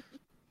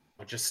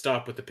 I'll just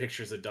stop with the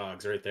pictures of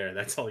dogs right there.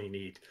 That's all you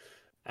need.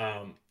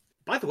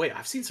 By the way,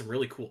 I've seen some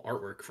really cool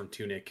artwork from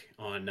Tunic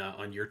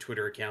on your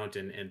Twitter account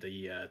and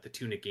the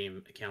Tunic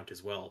game account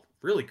as well.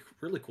 Really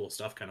really cool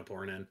stuff kind of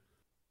pouring in.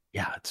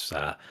 Yeah, it's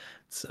a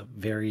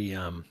very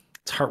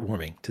it's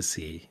heartwarming to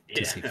see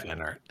Yeah.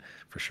 fan art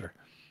for sure.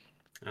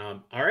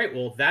 All right.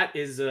 Well, that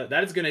is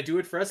going to do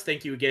it for us.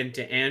 Thank you again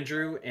to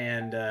Andrew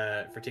and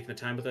for taking the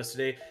time with us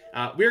today.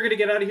 We're going to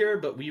get out of here,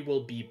 but we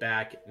will be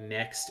back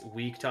next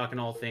week talking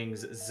all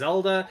things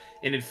Zelda.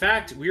 And in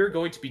fact, we are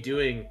going to be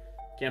doing.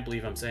 Can't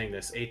believe I'm saying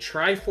this. A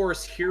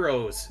Triforce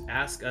Heroes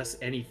Ask Us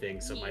Anything.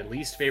 So my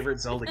least favorite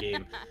Zelda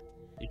game.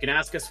 You can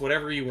ask us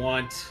whatever you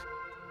want,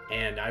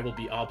 and I will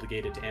be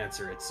obligated to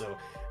answer it. So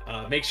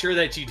make sure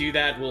that you do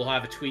that. We'll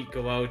have a tweet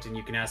go out, and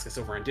you can ask us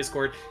over on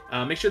Discord.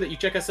 Make sure that you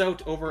check us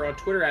out over on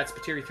Twitter at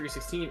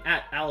Spiteri316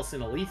 at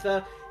Allison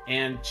Aletha,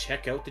 and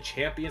check out the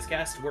Champions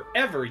Cast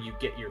wherever you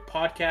get your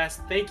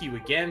podcast. Thank you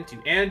again to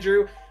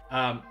Andrew.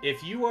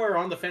 If you are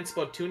on the fence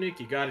about Tunic,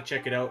 you got to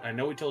check it out. I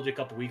know we told you a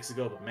couple weeks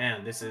ago, but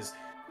man, this is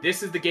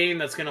the game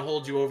that's going to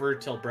hold you over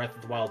till Breath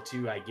of the Wild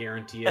 2. I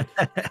guarantee it.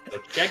 So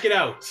check it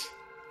out.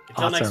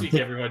 Until next Awesome. week,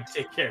 everyone.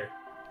 Take care.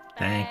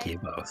 Thank Bye. you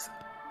both.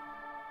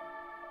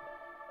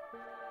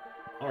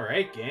 All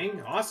right,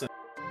 gang. Awesome.